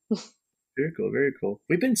 Amazing. Very cool. Very cool.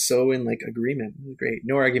 We've been so in like agreement. Great.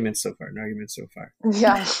 No arguments so far.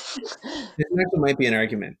 Yeah. This next one might be an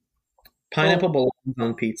argument. Pineapple belongs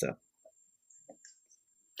on pizza.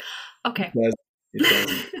 Okay. It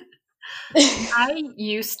does. I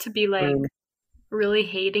used to be like really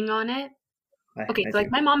hating on it. Okay, so like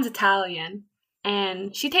my mom's Italian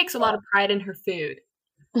and she takes a lot of pride in her food.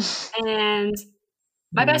 And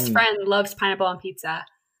my best friend loves pineapple on pizza.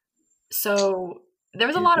 So there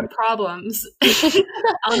was a lot of problems when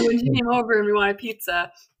she came over and we wanted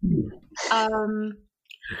pizza.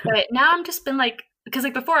 But now I'm just been like, because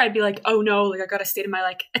like before I'd be like, oh no, like I gotta stay to my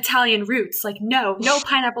like Italian roots. Like no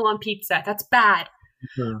pineapple on pizza. That's bad.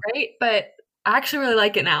 Right? But I actually really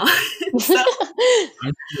like it now. So,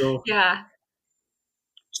 yeah.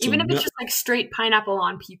 Even if it's just like straight pineapple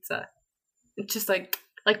on pizza. It's just like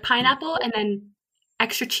pineapple and then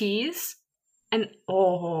extra cheese. And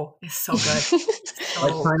it's so good.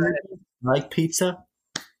 Like pizza,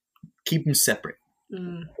 keep them separate.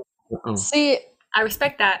 See, I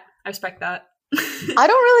respect that. I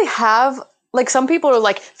don't really have like some people are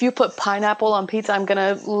like, if you put pineapple on pizza, I'm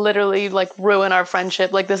gonna literally like ruin our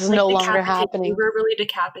friendship. Like this is like no longer happening. We're really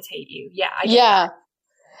decapitate you. Yeah.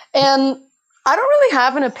 And I don't really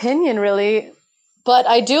have an opinion really, but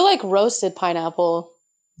I do like roasted pineapple.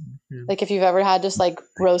 Mm-hmm. Like if you've ever had just like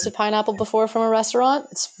roasted pineapple before from a restaurant,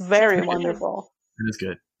 it's very wonderful. It is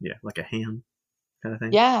good. Yeah, like a ham kind of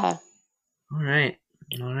thing. Yeah. All right.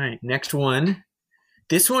 Next one.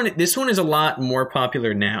 This one is a lot more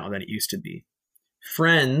popular now than it used to be.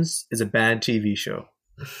 Friends is a bad TV show.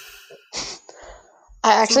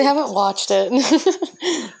 I actually haven't watched it.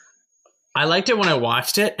 I liked it when I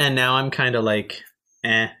watched it, and now I'm kind of like,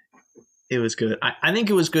 it was good. I think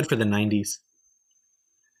it was good for the 90s.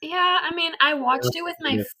 Yeah, I mean, I watched it with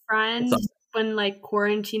my friends when like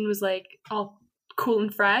quarantine was like all cool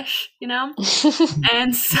and fresh, you know?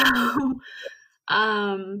 And so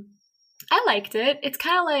I liked it. It's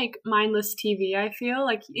kind of like mindless TV. I feel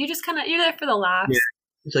like you just kind of you're there for the laughs. Yeah.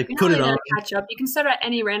 It's like You're put not it really on. there to catch up. You can start at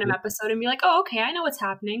any random episode and be like, oh, okay, I know what's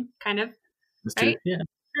happening, kind of. Right? Yeah.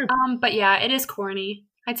 Sure. But yeah, it is corny.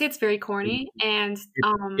 I'd say it's very corny, and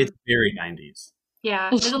it's very 90s.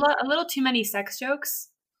 Yeah, there's a little too many sex jokes.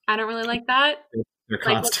 I don't really like that. They're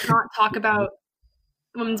like, constant. let's not talk about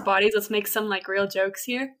women's bodies. Let's make some like real jokes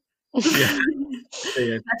here. Yeah.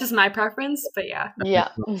 That's just my preference, but yeah. Yeah.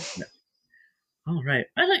 All right.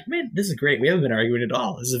 Man, this is great. We haven't been arguing at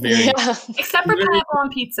all. This is very except for pineapple on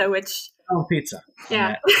pizza, which pizza.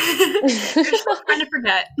 Yeah. We're still trying to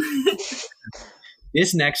forget.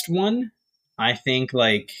 This next one, I think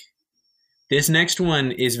this next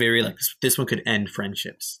one is very this one could end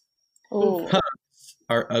friendships. Ooh. Pugs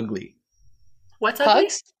are ugly. What's ugly?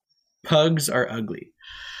 Pugs are ugly.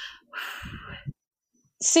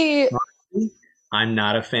 See, I'm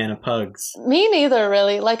not a fan of pugs. Me neither,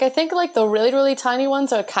 really. Like, I think like the really, really tiny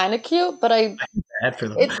ones are kind of cute, but I'm bad for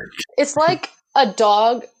them. It's like a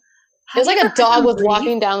dog. It's like a dog was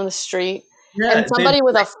walking down the street, and somebody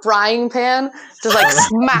with a frying pan just like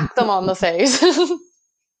smacked them on the face.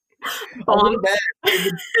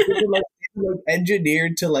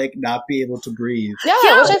 Engineered to not be able to breathe. Yeah,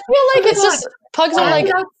 which I feel like it's just pugs are like.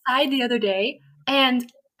 I was outside the other day,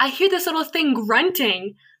 and I hear this little thing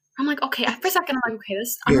grunting. I'm like, okay. For a second, I'm like, okay,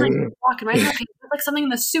 I'm like walking right. Okay, there's like something in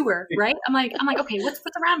the sewer, right? I'm like, okay, what's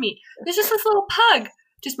around me? There's just this little pug,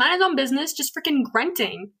 just mind his own business, just freaking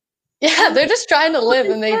grunting. Yeah, they're just trying to live,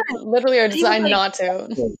 and they literally are designed not to.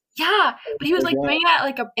 Yeah, but he was like doing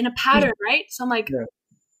it in a pattern, right? So I'm like,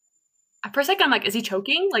 for a second, I'm like, is he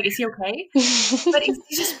choking? Like, is he okay? But he's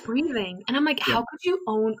just breathing, and I'm like, how could you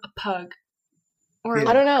own a pug? Or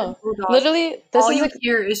I don't know. Literally, all you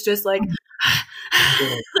hear is just like.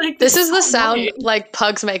 This is the sound like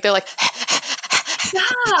pugs make. They're like,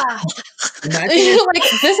 yeah. You're like,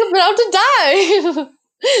 this is about to die.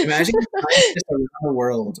 Imagine if scientists around the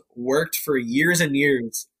world worked for years and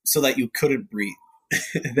years so that you couldn't breathe.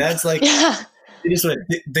 That's like,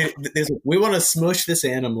 we want to smush this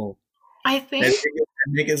animal. I think and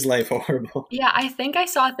make his life horrible. Yeah, I think I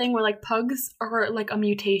saw a thing where like pugs are like a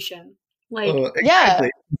mutation. Like, exactly. Yeah,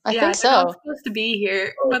 I think so. They're not supposed to be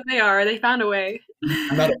here, but they are. They found a way.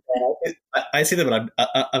 I'm not I see them, but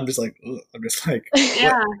I'm just like,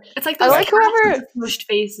 yeah. What? It's like those whoever smushed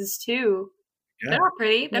faces too. Yeah. They're not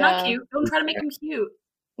pretty. They're not cute. Don't try to make them cute.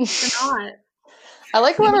 They're not. I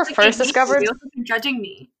like whoever first discovered. You're judging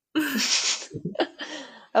me.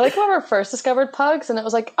 I like whoever first discovered pugs, and it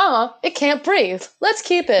was like, it can't breathe. Let's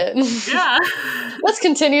keep it. Yeah. Let's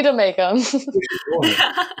continue to make them.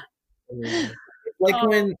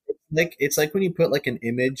 It's like when you put like an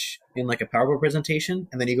image in like a PowerPoint presentation,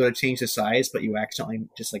 and then you go to change the size, but you accidentally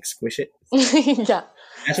just like squish it. Yeah,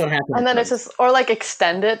 that's what happens. And then it's just or like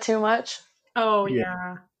extend it too much. Oh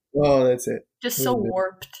yeah. Oh, that's it. Just so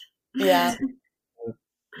warped. Yeah.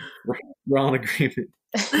 We're all in agreement.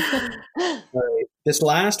 All right. This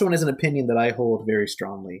last one is an opinion that I hold very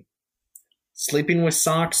strongly. Sleeping with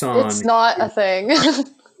socks on. It's not a thing.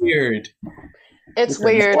 Weird. It's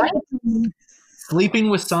weird. Sleeping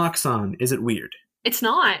with socks on, is it weird? It's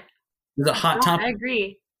not. It's a hot topic. I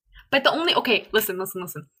agree. But listen.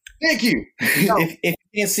 Thank you. No. If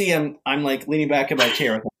you can't see, I'm like leaning back in my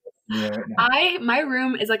chair. My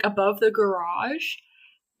room is like above the garage,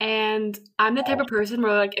 and I'm the type of person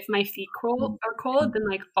where like if my feet are cold, then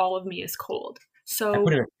like all of me is cold. So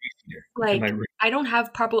like I don't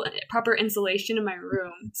have proper insulation in my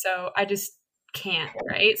room, so I just can't,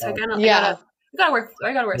 right? So I gotta wear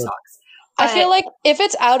socks. I feel like if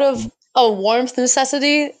it's out of a warmth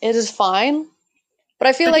necessity, it is fine. But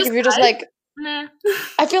I feel like if you're just like, nah.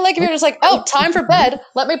 I feel like if you're just like, oh, time for bed,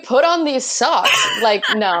 let me put on these socks. Like,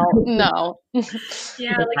 no. Yeah,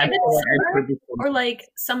 like if it's summer, or like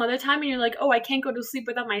some other time and you're like, oh, I can't go to sleep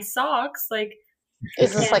without my socks. Like,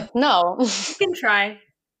 it's just like, no. You can try.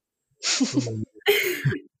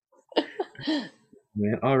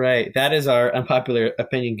 Man, all right. That is our unpopular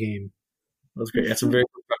opinion game. That was great. That's some very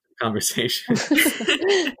productive conversation.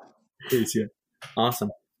 Please, yeah.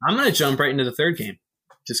 Awesome. I'm going to jump right into the third game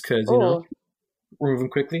just because, we're moving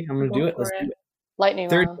quickly. I'm going to do it. Let's do it. Lightning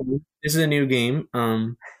third round. Game. This is a new game.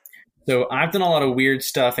 So I've done a lot of weird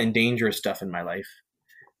stuff and dangerous stuff in my life.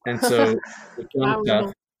 And so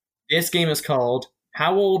this game is called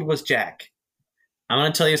How Old Was Jack? I'm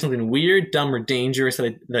going to tell you something weird, dumb, or dangerous that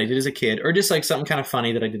I did as a kid, or just like something kind of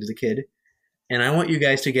funny that I did as a kid. And I want you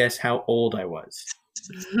guys to guess how old I was.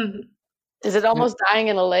 Is it almost dying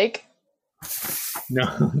in a lake?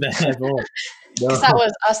 No, that's old. No. That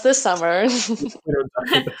was us this summer.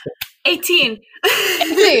 18.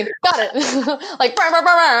 18. Got it. Like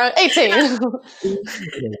 18.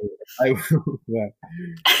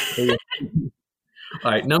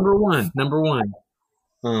 All right, number one.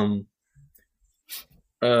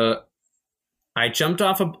 I jumped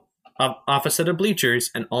off a set of bleachers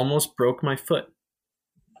and almost broke my foot.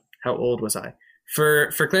 How old was I?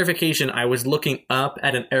 For clarification, I was looking up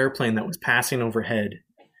at an airplane that was passing overhead,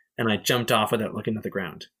 and I jumped off without looking at the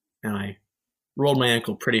ground, and I rolled my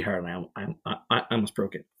ankle pretty hard, and I almost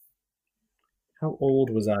broke it. How old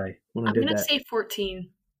was I when I did that? I'm gonna say 14.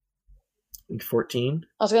 14?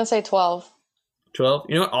 I was gonna say 12. 12?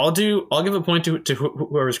 You know what? I'll give a point to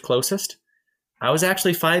whoever's closest. I was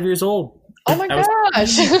actually 5 years old. Oh my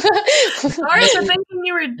gosh! Sorry for thinking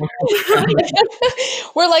you were.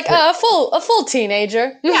 We're like a full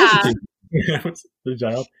teenager. Yeah. The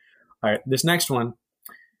child. All right, this next one.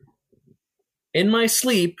 In my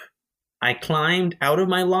sleep, I climbed out of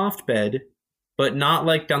my loft bed, but not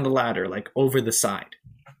like down the ladder, like over the side.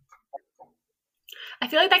 I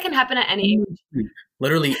feel like that can happen at any age.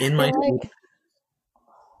 Literally in my sleep.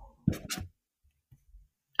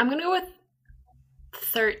 I'm gonna go with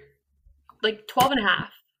 12 and a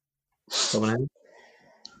half. 12 and a half?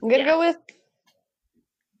 I'm gonna go with.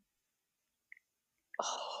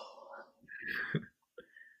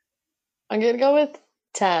 I'm gonna go with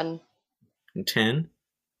 10. 10?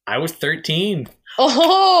 I was 13.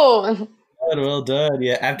 Oh! Well done.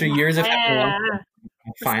 Yeah, after years of I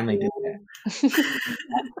finally did that.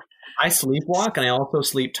 I sleepwalk and I also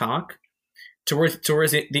sleep talk. Towards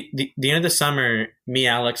the end of the summer, me,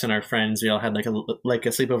 Alex, and our friends, we all had like a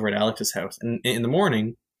sleepover at Alex's house. And in the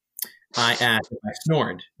morning, I asked if I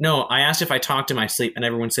snored. No, I asked if I talked in my sleep, and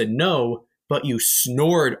everyone said no. But you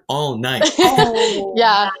snored all night. Oh,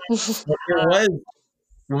 yeah.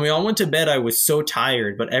 When we all went to bed, I was so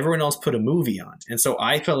tired, but everyone else put a movie on, and so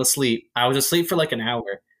I fell asleep. I was asleep for like an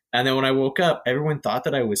hour, and then when I woke up, everyone thought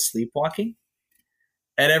that I was sleepwalking.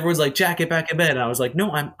 And everyone's like, Jack, get back in bed. And I was like,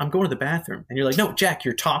 no, I'm going to the bathroom. And you're like, no, Jack,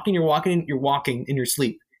 you're talking, you're walking in your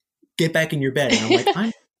sleep. Get back in your bed. And I'm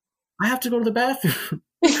like, I have to go to the bathroom.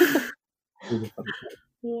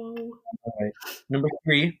 Whoa. All right. Number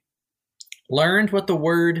 3, learned what the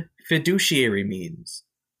word fiduciary means.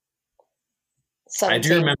 17. I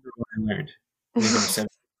do remember what I learned.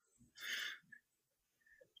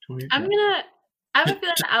 I have a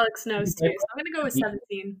feeling that Alex knows too, so I'm gonna go with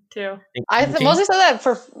 17 too. I mostly said that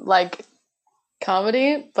for like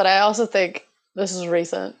comedy, but I also think this is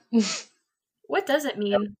recent. What does it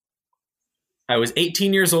mean? I was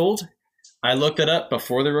 18 years old. I looked it up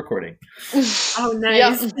before the recording. Oh,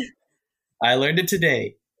 nice. Yep. I learned it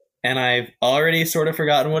today, and I've already sort of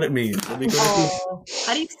forgotten what it means. Let me go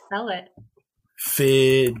How do you spell it?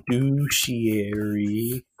 Fiduciary.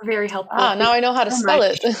 Very helpful. Now I know how to spell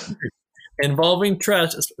it. Involving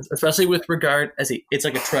trust, especially with regard it's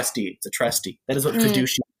like a trustee. It's a trustee. That is what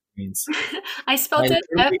fiduciary means. I spelled it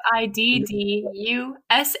FIDDUSHIARY.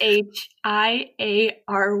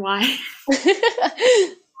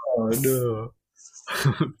 Oh no.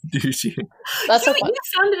 Fiduciary. That's you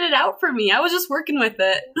sounded it out for me. I was just working with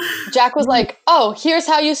it. Jack was like, "Oh, here's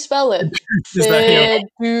how you spell it."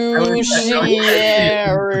 Fiduciary.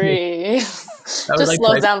 Just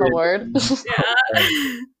slows down the word. Yeah.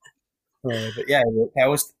 But yeah, that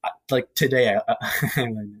was like today. I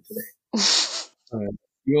learned it today.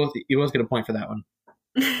 You both get a point for that one.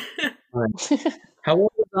 How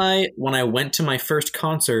old was I when I went to my first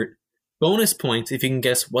concert? Bonus points if you can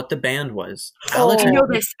guess what the band was. Alex, I know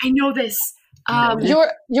this.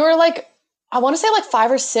 You were like, I want to say like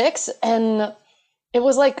 5 or 6, and it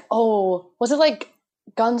was like, was it like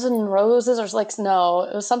Guns N' Roses or like no?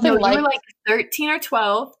 It was something like you were like 13 or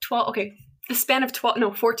 12. 12. Okay. The span of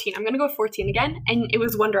 14. I'm going to go 14 again. And it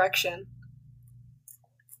was One Direction.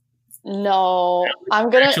 No,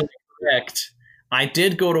 I'm going to... Actually correct. I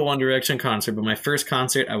did go to One Direction concert, but my first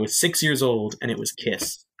concert, I was 6 years old, and it was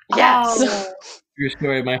Kiss. Yes! True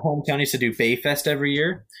story. My hometown used to do Bayfest every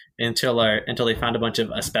year until they found a bunch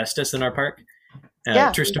of asbestos in our park.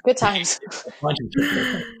 Good times.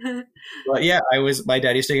 But yeah, my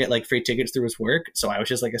dad used to get like free tickets through his work, so I was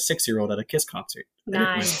just like a 6-year-old at a Kiss concert.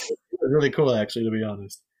 Nice. It was really cool, actually, to be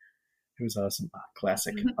honest. It was awesome.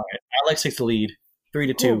 Classic. All right, Alex takes the lead,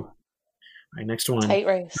 3-2. Cool. All right, next one. Tight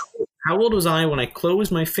race. How old was I when I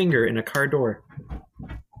closed my finger in a car door?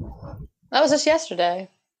 That was just yesterday.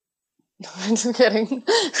 I'm just kidding.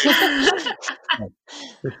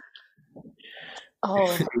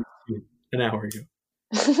 An hour ago.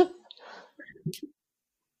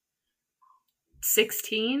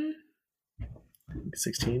 16?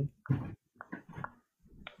 16?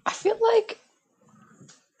 I feel like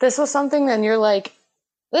this was something, then you're like,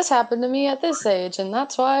 this happened to me at this age, and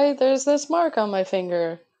that's why there's this mark on my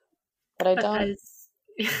finger. But I don't.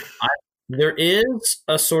 There is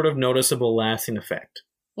a sort of noticeable lasting effect.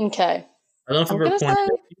 Okay. I don't know if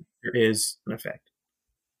there is an effect.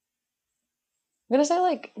 I'm going to say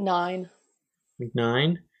like 9.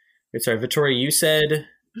 9? Wait, sorry, Victoria, you said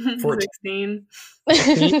 14.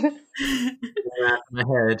 16. My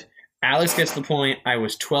head. Alex gets the point. I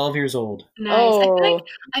was 12 years old. Nice.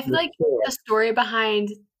 I feel like the story behind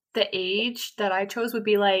the age that I chose would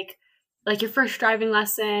be like your first driving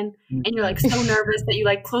lesson, and you're like so nervous that you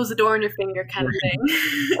like close the door on your finger kind of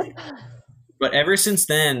thing. But ever since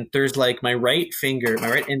then, there's like my right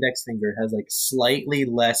index finger has like slightly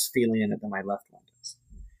less feeling in it than my left one does.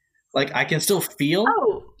 Like I can still feel.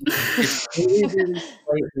 Oh. It's really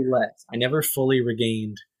slightly less. I never fully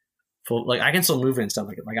regained full. Like I can still move it and stuff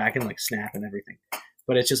like I can like snap and everything,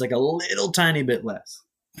 but it's just like a little tiny bit less.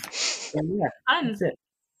 And yeah, that's it.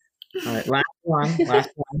 All right, last one.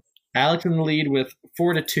 Alex in the lead with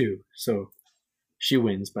 4-2, so she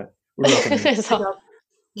wins. But we're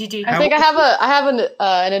you do. I think I have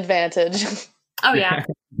an advantage. Oh yeah.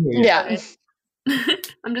 Yeah.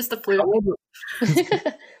 I'm just a fluke.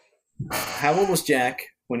 How old was Jack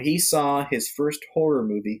when he saw his first horror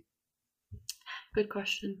movie? Good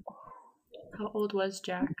question. How old was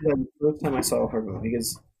Jack? The first time I saw a horror movie,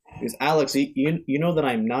 because Alex, you know that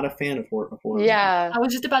I'm not a fan of horror. Yeah. I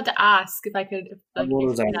was just about to ask if I could. How old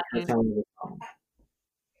was I?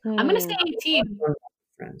 I'm gonna say 18.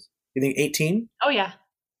 Friends, you think 18? Oh yeah.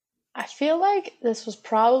 I feel like this was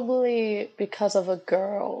probably because of a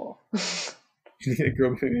girl. You think a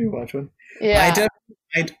girl made me watch one? Yeah.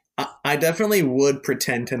 I definitely would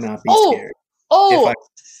pretend to not be scared. Oh, if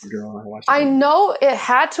I, girl, I, watched I know it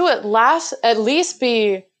had to at least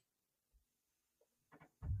be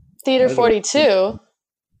Theater 42.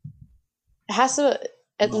 It has to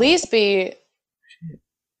at least be.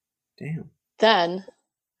 Damn. Then,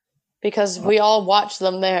 because we all watched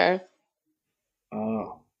them there.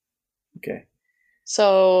 Oh. Okay.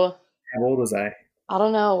 So. How old was I? I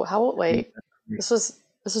don't know. How old? Wait. This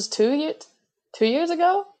was 2 years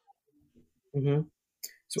ago? Mm-hmm.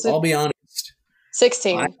 So I'll be honest.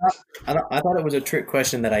 16. I thought it was a trick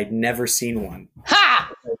question that I'd never seen one.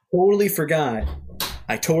 Ha! I totally forgot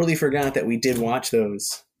that we did watch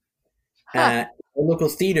those. Our local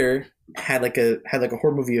theater had like a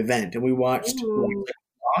horror movie event, and we watched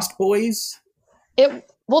Lost Boys.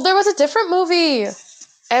 Well, there was a different movie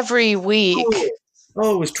every week.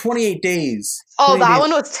 Oh, it was 28 Days. Oh, that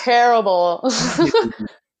one was terrible.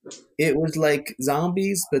 It was like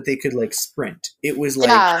zombies, but they could like sprint. It was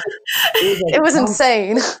like it was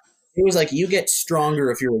insane. It was like you get stronger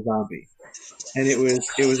if you're a zombie, and it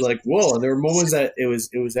was like whoa. And there were moments that it was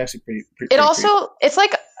actually pretty. It also it's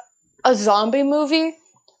like a zombie movie,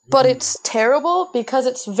 but it's terrible because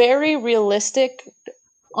it's very realistic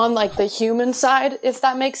on like the human side, if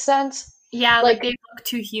that makes sense. Yeah, like they look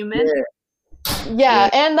too human. Yeah,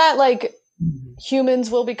 and that like humans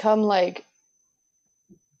will become like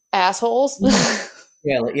assholes.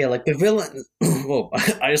 like the villain. Whoa,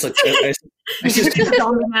 I just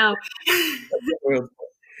tell me now.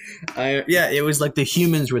 It was like the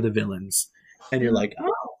humans were the villains, and you're like,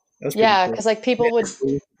 oh, that's because like people would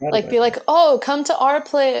like be like, oh, come to our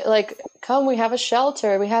place, like come, we have a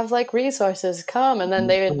shelter, we have like resources, come, and then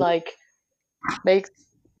they would like make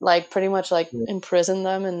like pretty much like imprison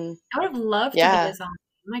them, and I would have loved to be a zombie.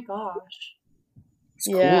 Oh my gosh. It's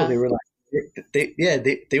cool. They were like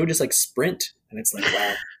they would just like sprint, and it's like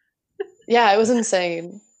wow. Yeah, it was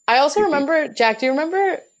insane. I also remember, Jack, do you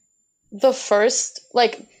remember the first,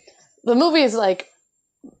 like, the movie is like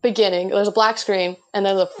beginning, there's a black screen, and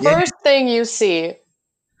then the first thing you see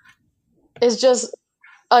is just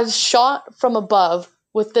a shot from above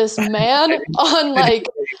with this man on like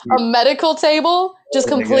a medical table, just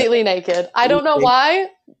completely naked. I don't know why,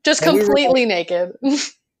 just completely naked.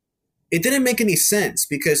 It didn't make any sense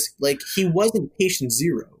because like he wasn't patient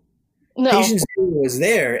zero. No. Patient zero was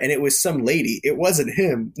there, and it was some lady. It wasn't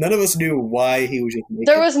him. None of us knew why he was just naked.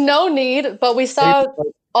 There was no need, but we saw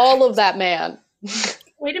all of that man.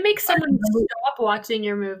 Way to make someone stop watching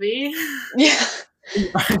your movie. Yeah.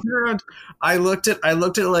 I looked at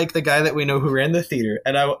like the guy that we know who ran the theater,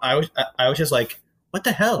 and I was just like, what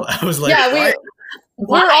the hell? I was like, we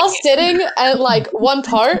were all sitting at like one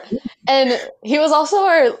part, and he was also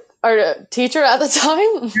our teacher at the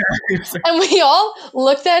time, and we all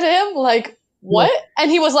looked at him like, what?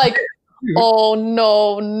 And he was like, oh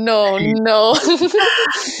no.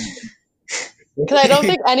 Because I don't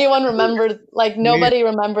think anyone remembered, like nobody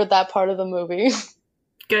remembered that part of the movie.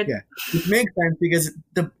 Good. Yeah, it makes sense because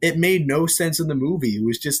it made no sense in the movie. It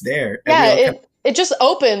was just there. Yeah, it just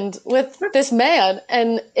opened with this man,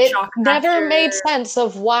 and it never made sense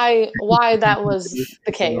of why that was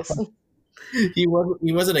the case. He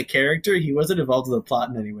wasn't a character. He wasn't involved in the plot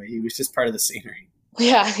in any way. He was just part of the scenery.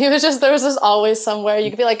 Yeah, there was just always somewhere you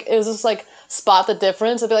could be like, is this like spot the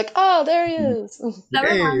difference? I'd be like, oh, there he is. That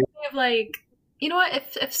reminds me of like, you know what?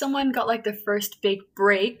 If someone got like the first big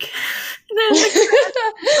break, and then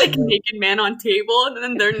like naked man on table, and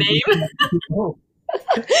then their name.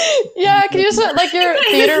 Yeah, can you just like your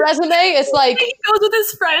theater resume? It's like he goes with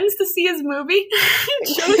his friends to see his movie.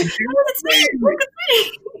 Shows, it's me. Look at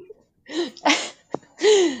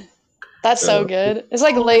me. That's so good. It's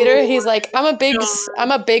like later he's like, I'm a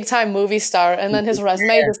big time movie star, and then his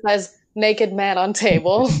resume just says naked man on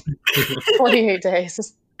table. 28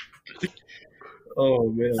 days.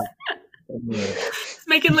 Oh man.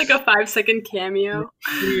 Making like a 5-second cameo.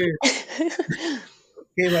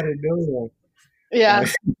 Came out of nowhere. Yeah.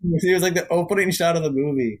 It was like the opening shot of the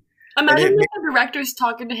movie. Imagine the director's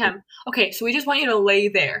talking to him. Okay, so we just want you to lay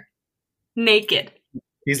there. Naked.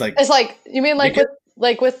 He's like, it's like, you mean like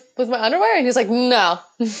with my underwear? And he's like, no.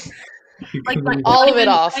 Like all of it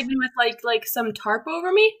off. Even with like some tarp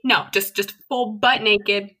over me? No, just full butt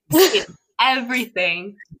naked.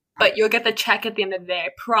 Everything. But you'll get the check at the end of the day. I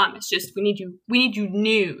promise. Just we need you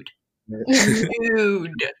nude.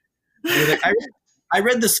 Nude. Like, I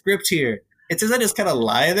read the script here. It says I just kind of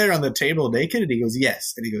lie there on the table naked, and he goes,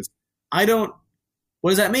 yes. And he goes, I don't.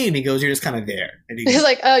 What does that mean? He goes, you're just kind of there. And he's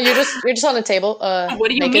like, you're just on a table. What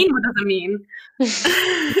do you naked. mean? What does it mean?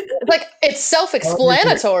 It's like it's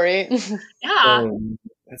self-explanatory. Yeah.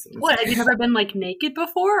 What? Have you ever been like naked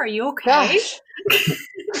before? Are you okay?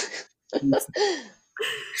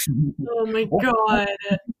 Oh my god!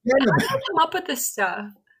 How do you come up with this stuff?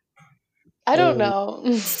 I don't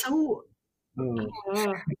know. So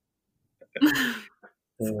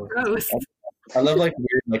gross. I love like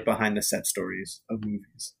weird like behind the set stories of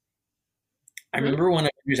movies. I remember when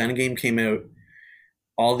Avengers Endgame came out,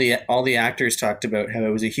 all the actors talked about how it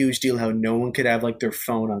was a huge deal, how no one could have like their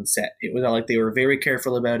phone on set. It was all like they were very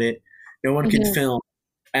careful about it. No one could film.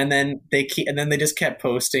 And then they just kept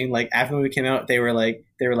posting. Like after the movie came out, they were like,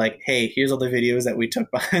 "Hey, here's all the videos that we took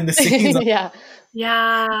behind the scenes." Yeah.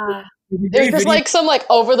 There's just like some like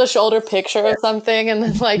over the shoulder picture or something, and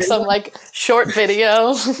then like some like short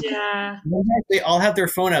video. Yeah. They all have their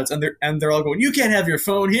phone outs, and they're all going, "You can't have your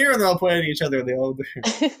phone here," and they're all pointing at each other. And they all do.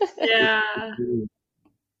 Yeah.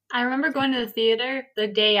 I remember going to the theater the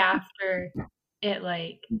day after it.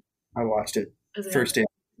 Like I watched it first day.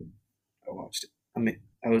 I watched it. I mean.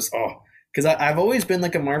 Because I've always been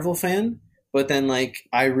like a Marvel fan, but then like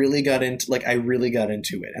I really got into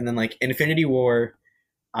it, and then like Infinity War,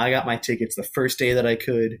 I got my tickets the first day that I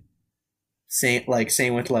could. Same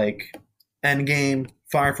with like Endgame,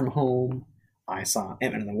 Far From Home. I saw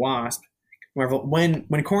Ant-Man and the Wasp. Marvel. When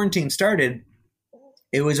quarantine started,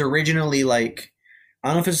 it was originally like I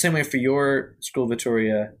don't know if it's the same way for your school,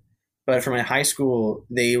 Victoria, but for my high school,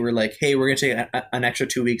 they were like, "Hey, we're gonna take an extra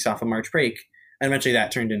 2 weeks off of March break." And eventually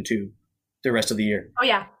that turned into the rest of the year. Oh,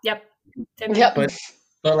 yeah. Yep.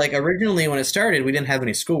 But like originally when it started, we didn't have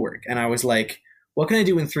any schoolwork. And I was like, what can I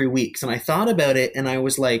do in 3 weeks? And I thought about it, and I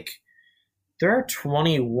was like, there are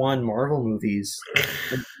 21 Marvel movies.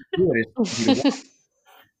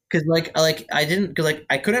 Because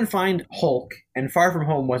I couldn't find Hulk, and Far From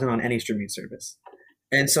Home wasn't on any streaming service.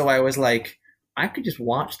 And so I was like, I could just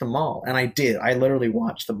watch them all. And I did. I literally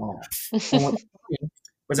watched them all.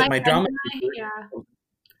 Was it my drama?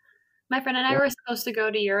 My friend and I were supposed to go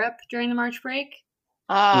to Europe during the March break.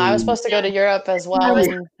 I was supposed to go to Europe as well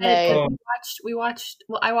in May. I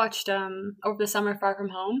watched over the summer Far From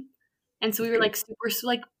Home, and so we were like super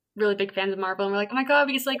like really big fans of Marvel, and we're like, oh my god,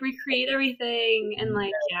 we just like recreate everything, and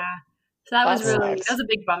like so that was a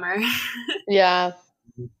big bummer. Yeah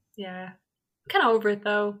Kind of over it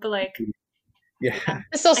though, but like it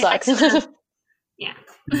still sucks. Yeah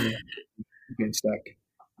getting stuck.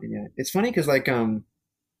 Yeah, it's funny because like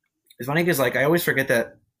I always forget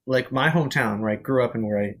that like my hometown where I grew up and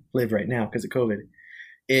where I live right now because of COVID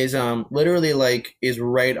is literally like is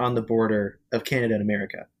right on the border of Canada and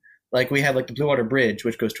America. Like we have like the Blue Water Bridge,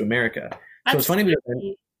 which goes to America. So it's funny because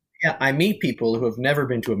I meet people who have never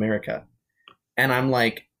been to America, and I'm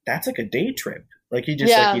like, that's like a day trip. Like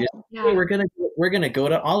hey, we're gonna go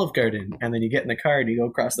to Olive Garden, and then you get in the car and you go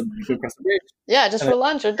across the bridge. Yeah, just for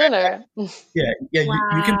lunch or dinner. Yeah. Wow.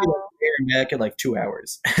 You can be like there and back in like 2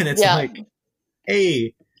 hours, and it's like,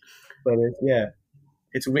 hey, but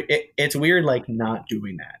it's weird like not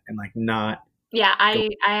doing that and like not Yeah,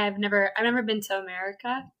 I've never been to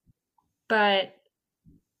America, but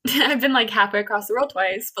I've been like halfway across the world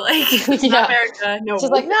twice. But like not America, no.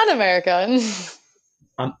 Just like not America.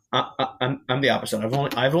 I'm the opposite.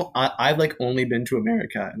 I've like only been to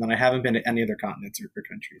America, and then I haven't been to any other continents or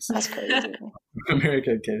countries. That's crazy.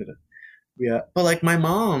 America and Canada. Yeah, but like my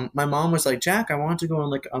mom was like, Jack, I want to go on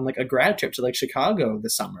like a grad trip to like Chicago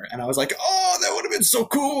this summer, and I was like, oh, that would have been so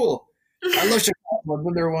cool. I love Chicago. I've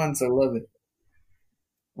been there once. I love it.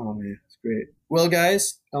 Oh man, it's great. Well,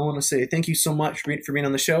 guys, I want to say thank you so much for being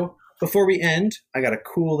on the show. Before we end, I got a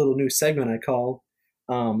cool little new segment I call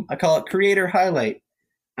it Creator Highlight.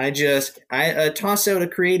 I toss out a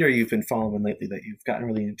creator you've been following lately that you've gotten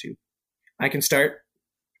really into. I can start.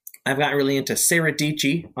 I've gotten really into Sarah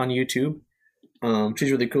Dietschy on YouTube.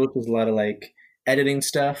 She's really cool. She does a lot of like editing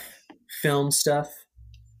stuff, film stuff.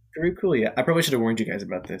 Very cool. Yeah, I probably should have warned you guys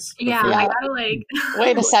about this. Yeah, I gotta like.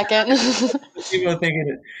 Wait a second. People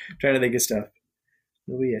trying to think of stuff.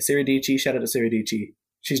 Oh yeah, Sarah Dietschy. Shout out to Sarah Dietschy.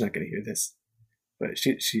 She's not going to hear this, but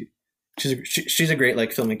she's a great like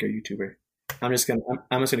filmmaker YouTuber. I'm just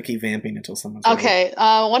gonna keep vamping until someone's okay.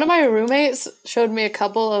 One of my roommates showed me a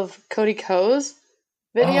couple of Cody Ko's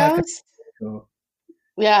videos. Cool.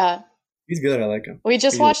 Yeah, he's good. I like him. We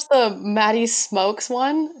just watched the Maddie Smokes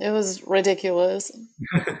one. It was ridiculous.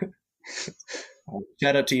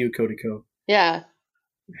 Shout out to you, Cody Ko. Yeah.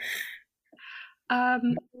 I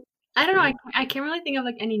don't know. I can't really think of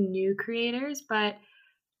like any new creators, but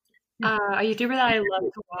a YouTuber that I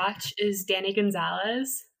love to watch is Danny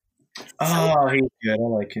Gonzalez. Oh, he's good. I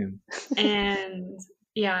like him. And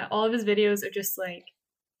yeah, all of his videos are just like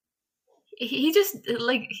he just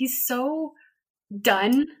like he's so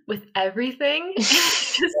done with everything.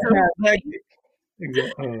 Just so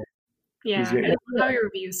exactly. Yeah, I love how he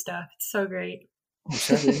reviews stuff. It's so great.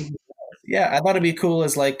 Yeah, I thought it'd be cool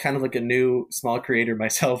as like kind of like a new small creator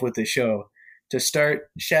myself with the show to start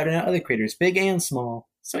shouting out other creators, big and small.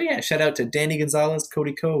 So yeah, shout out to Danny Gonzalez,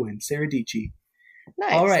 Cody Ko, and Sarah Dietschy.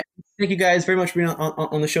 Nice. All right. Thank you guys very much for being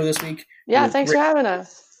on the show this week. Yeah, thanks for having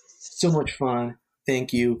us. So much fun.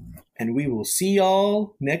 Thank you. And we will see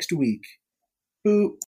y'all next week. Boop.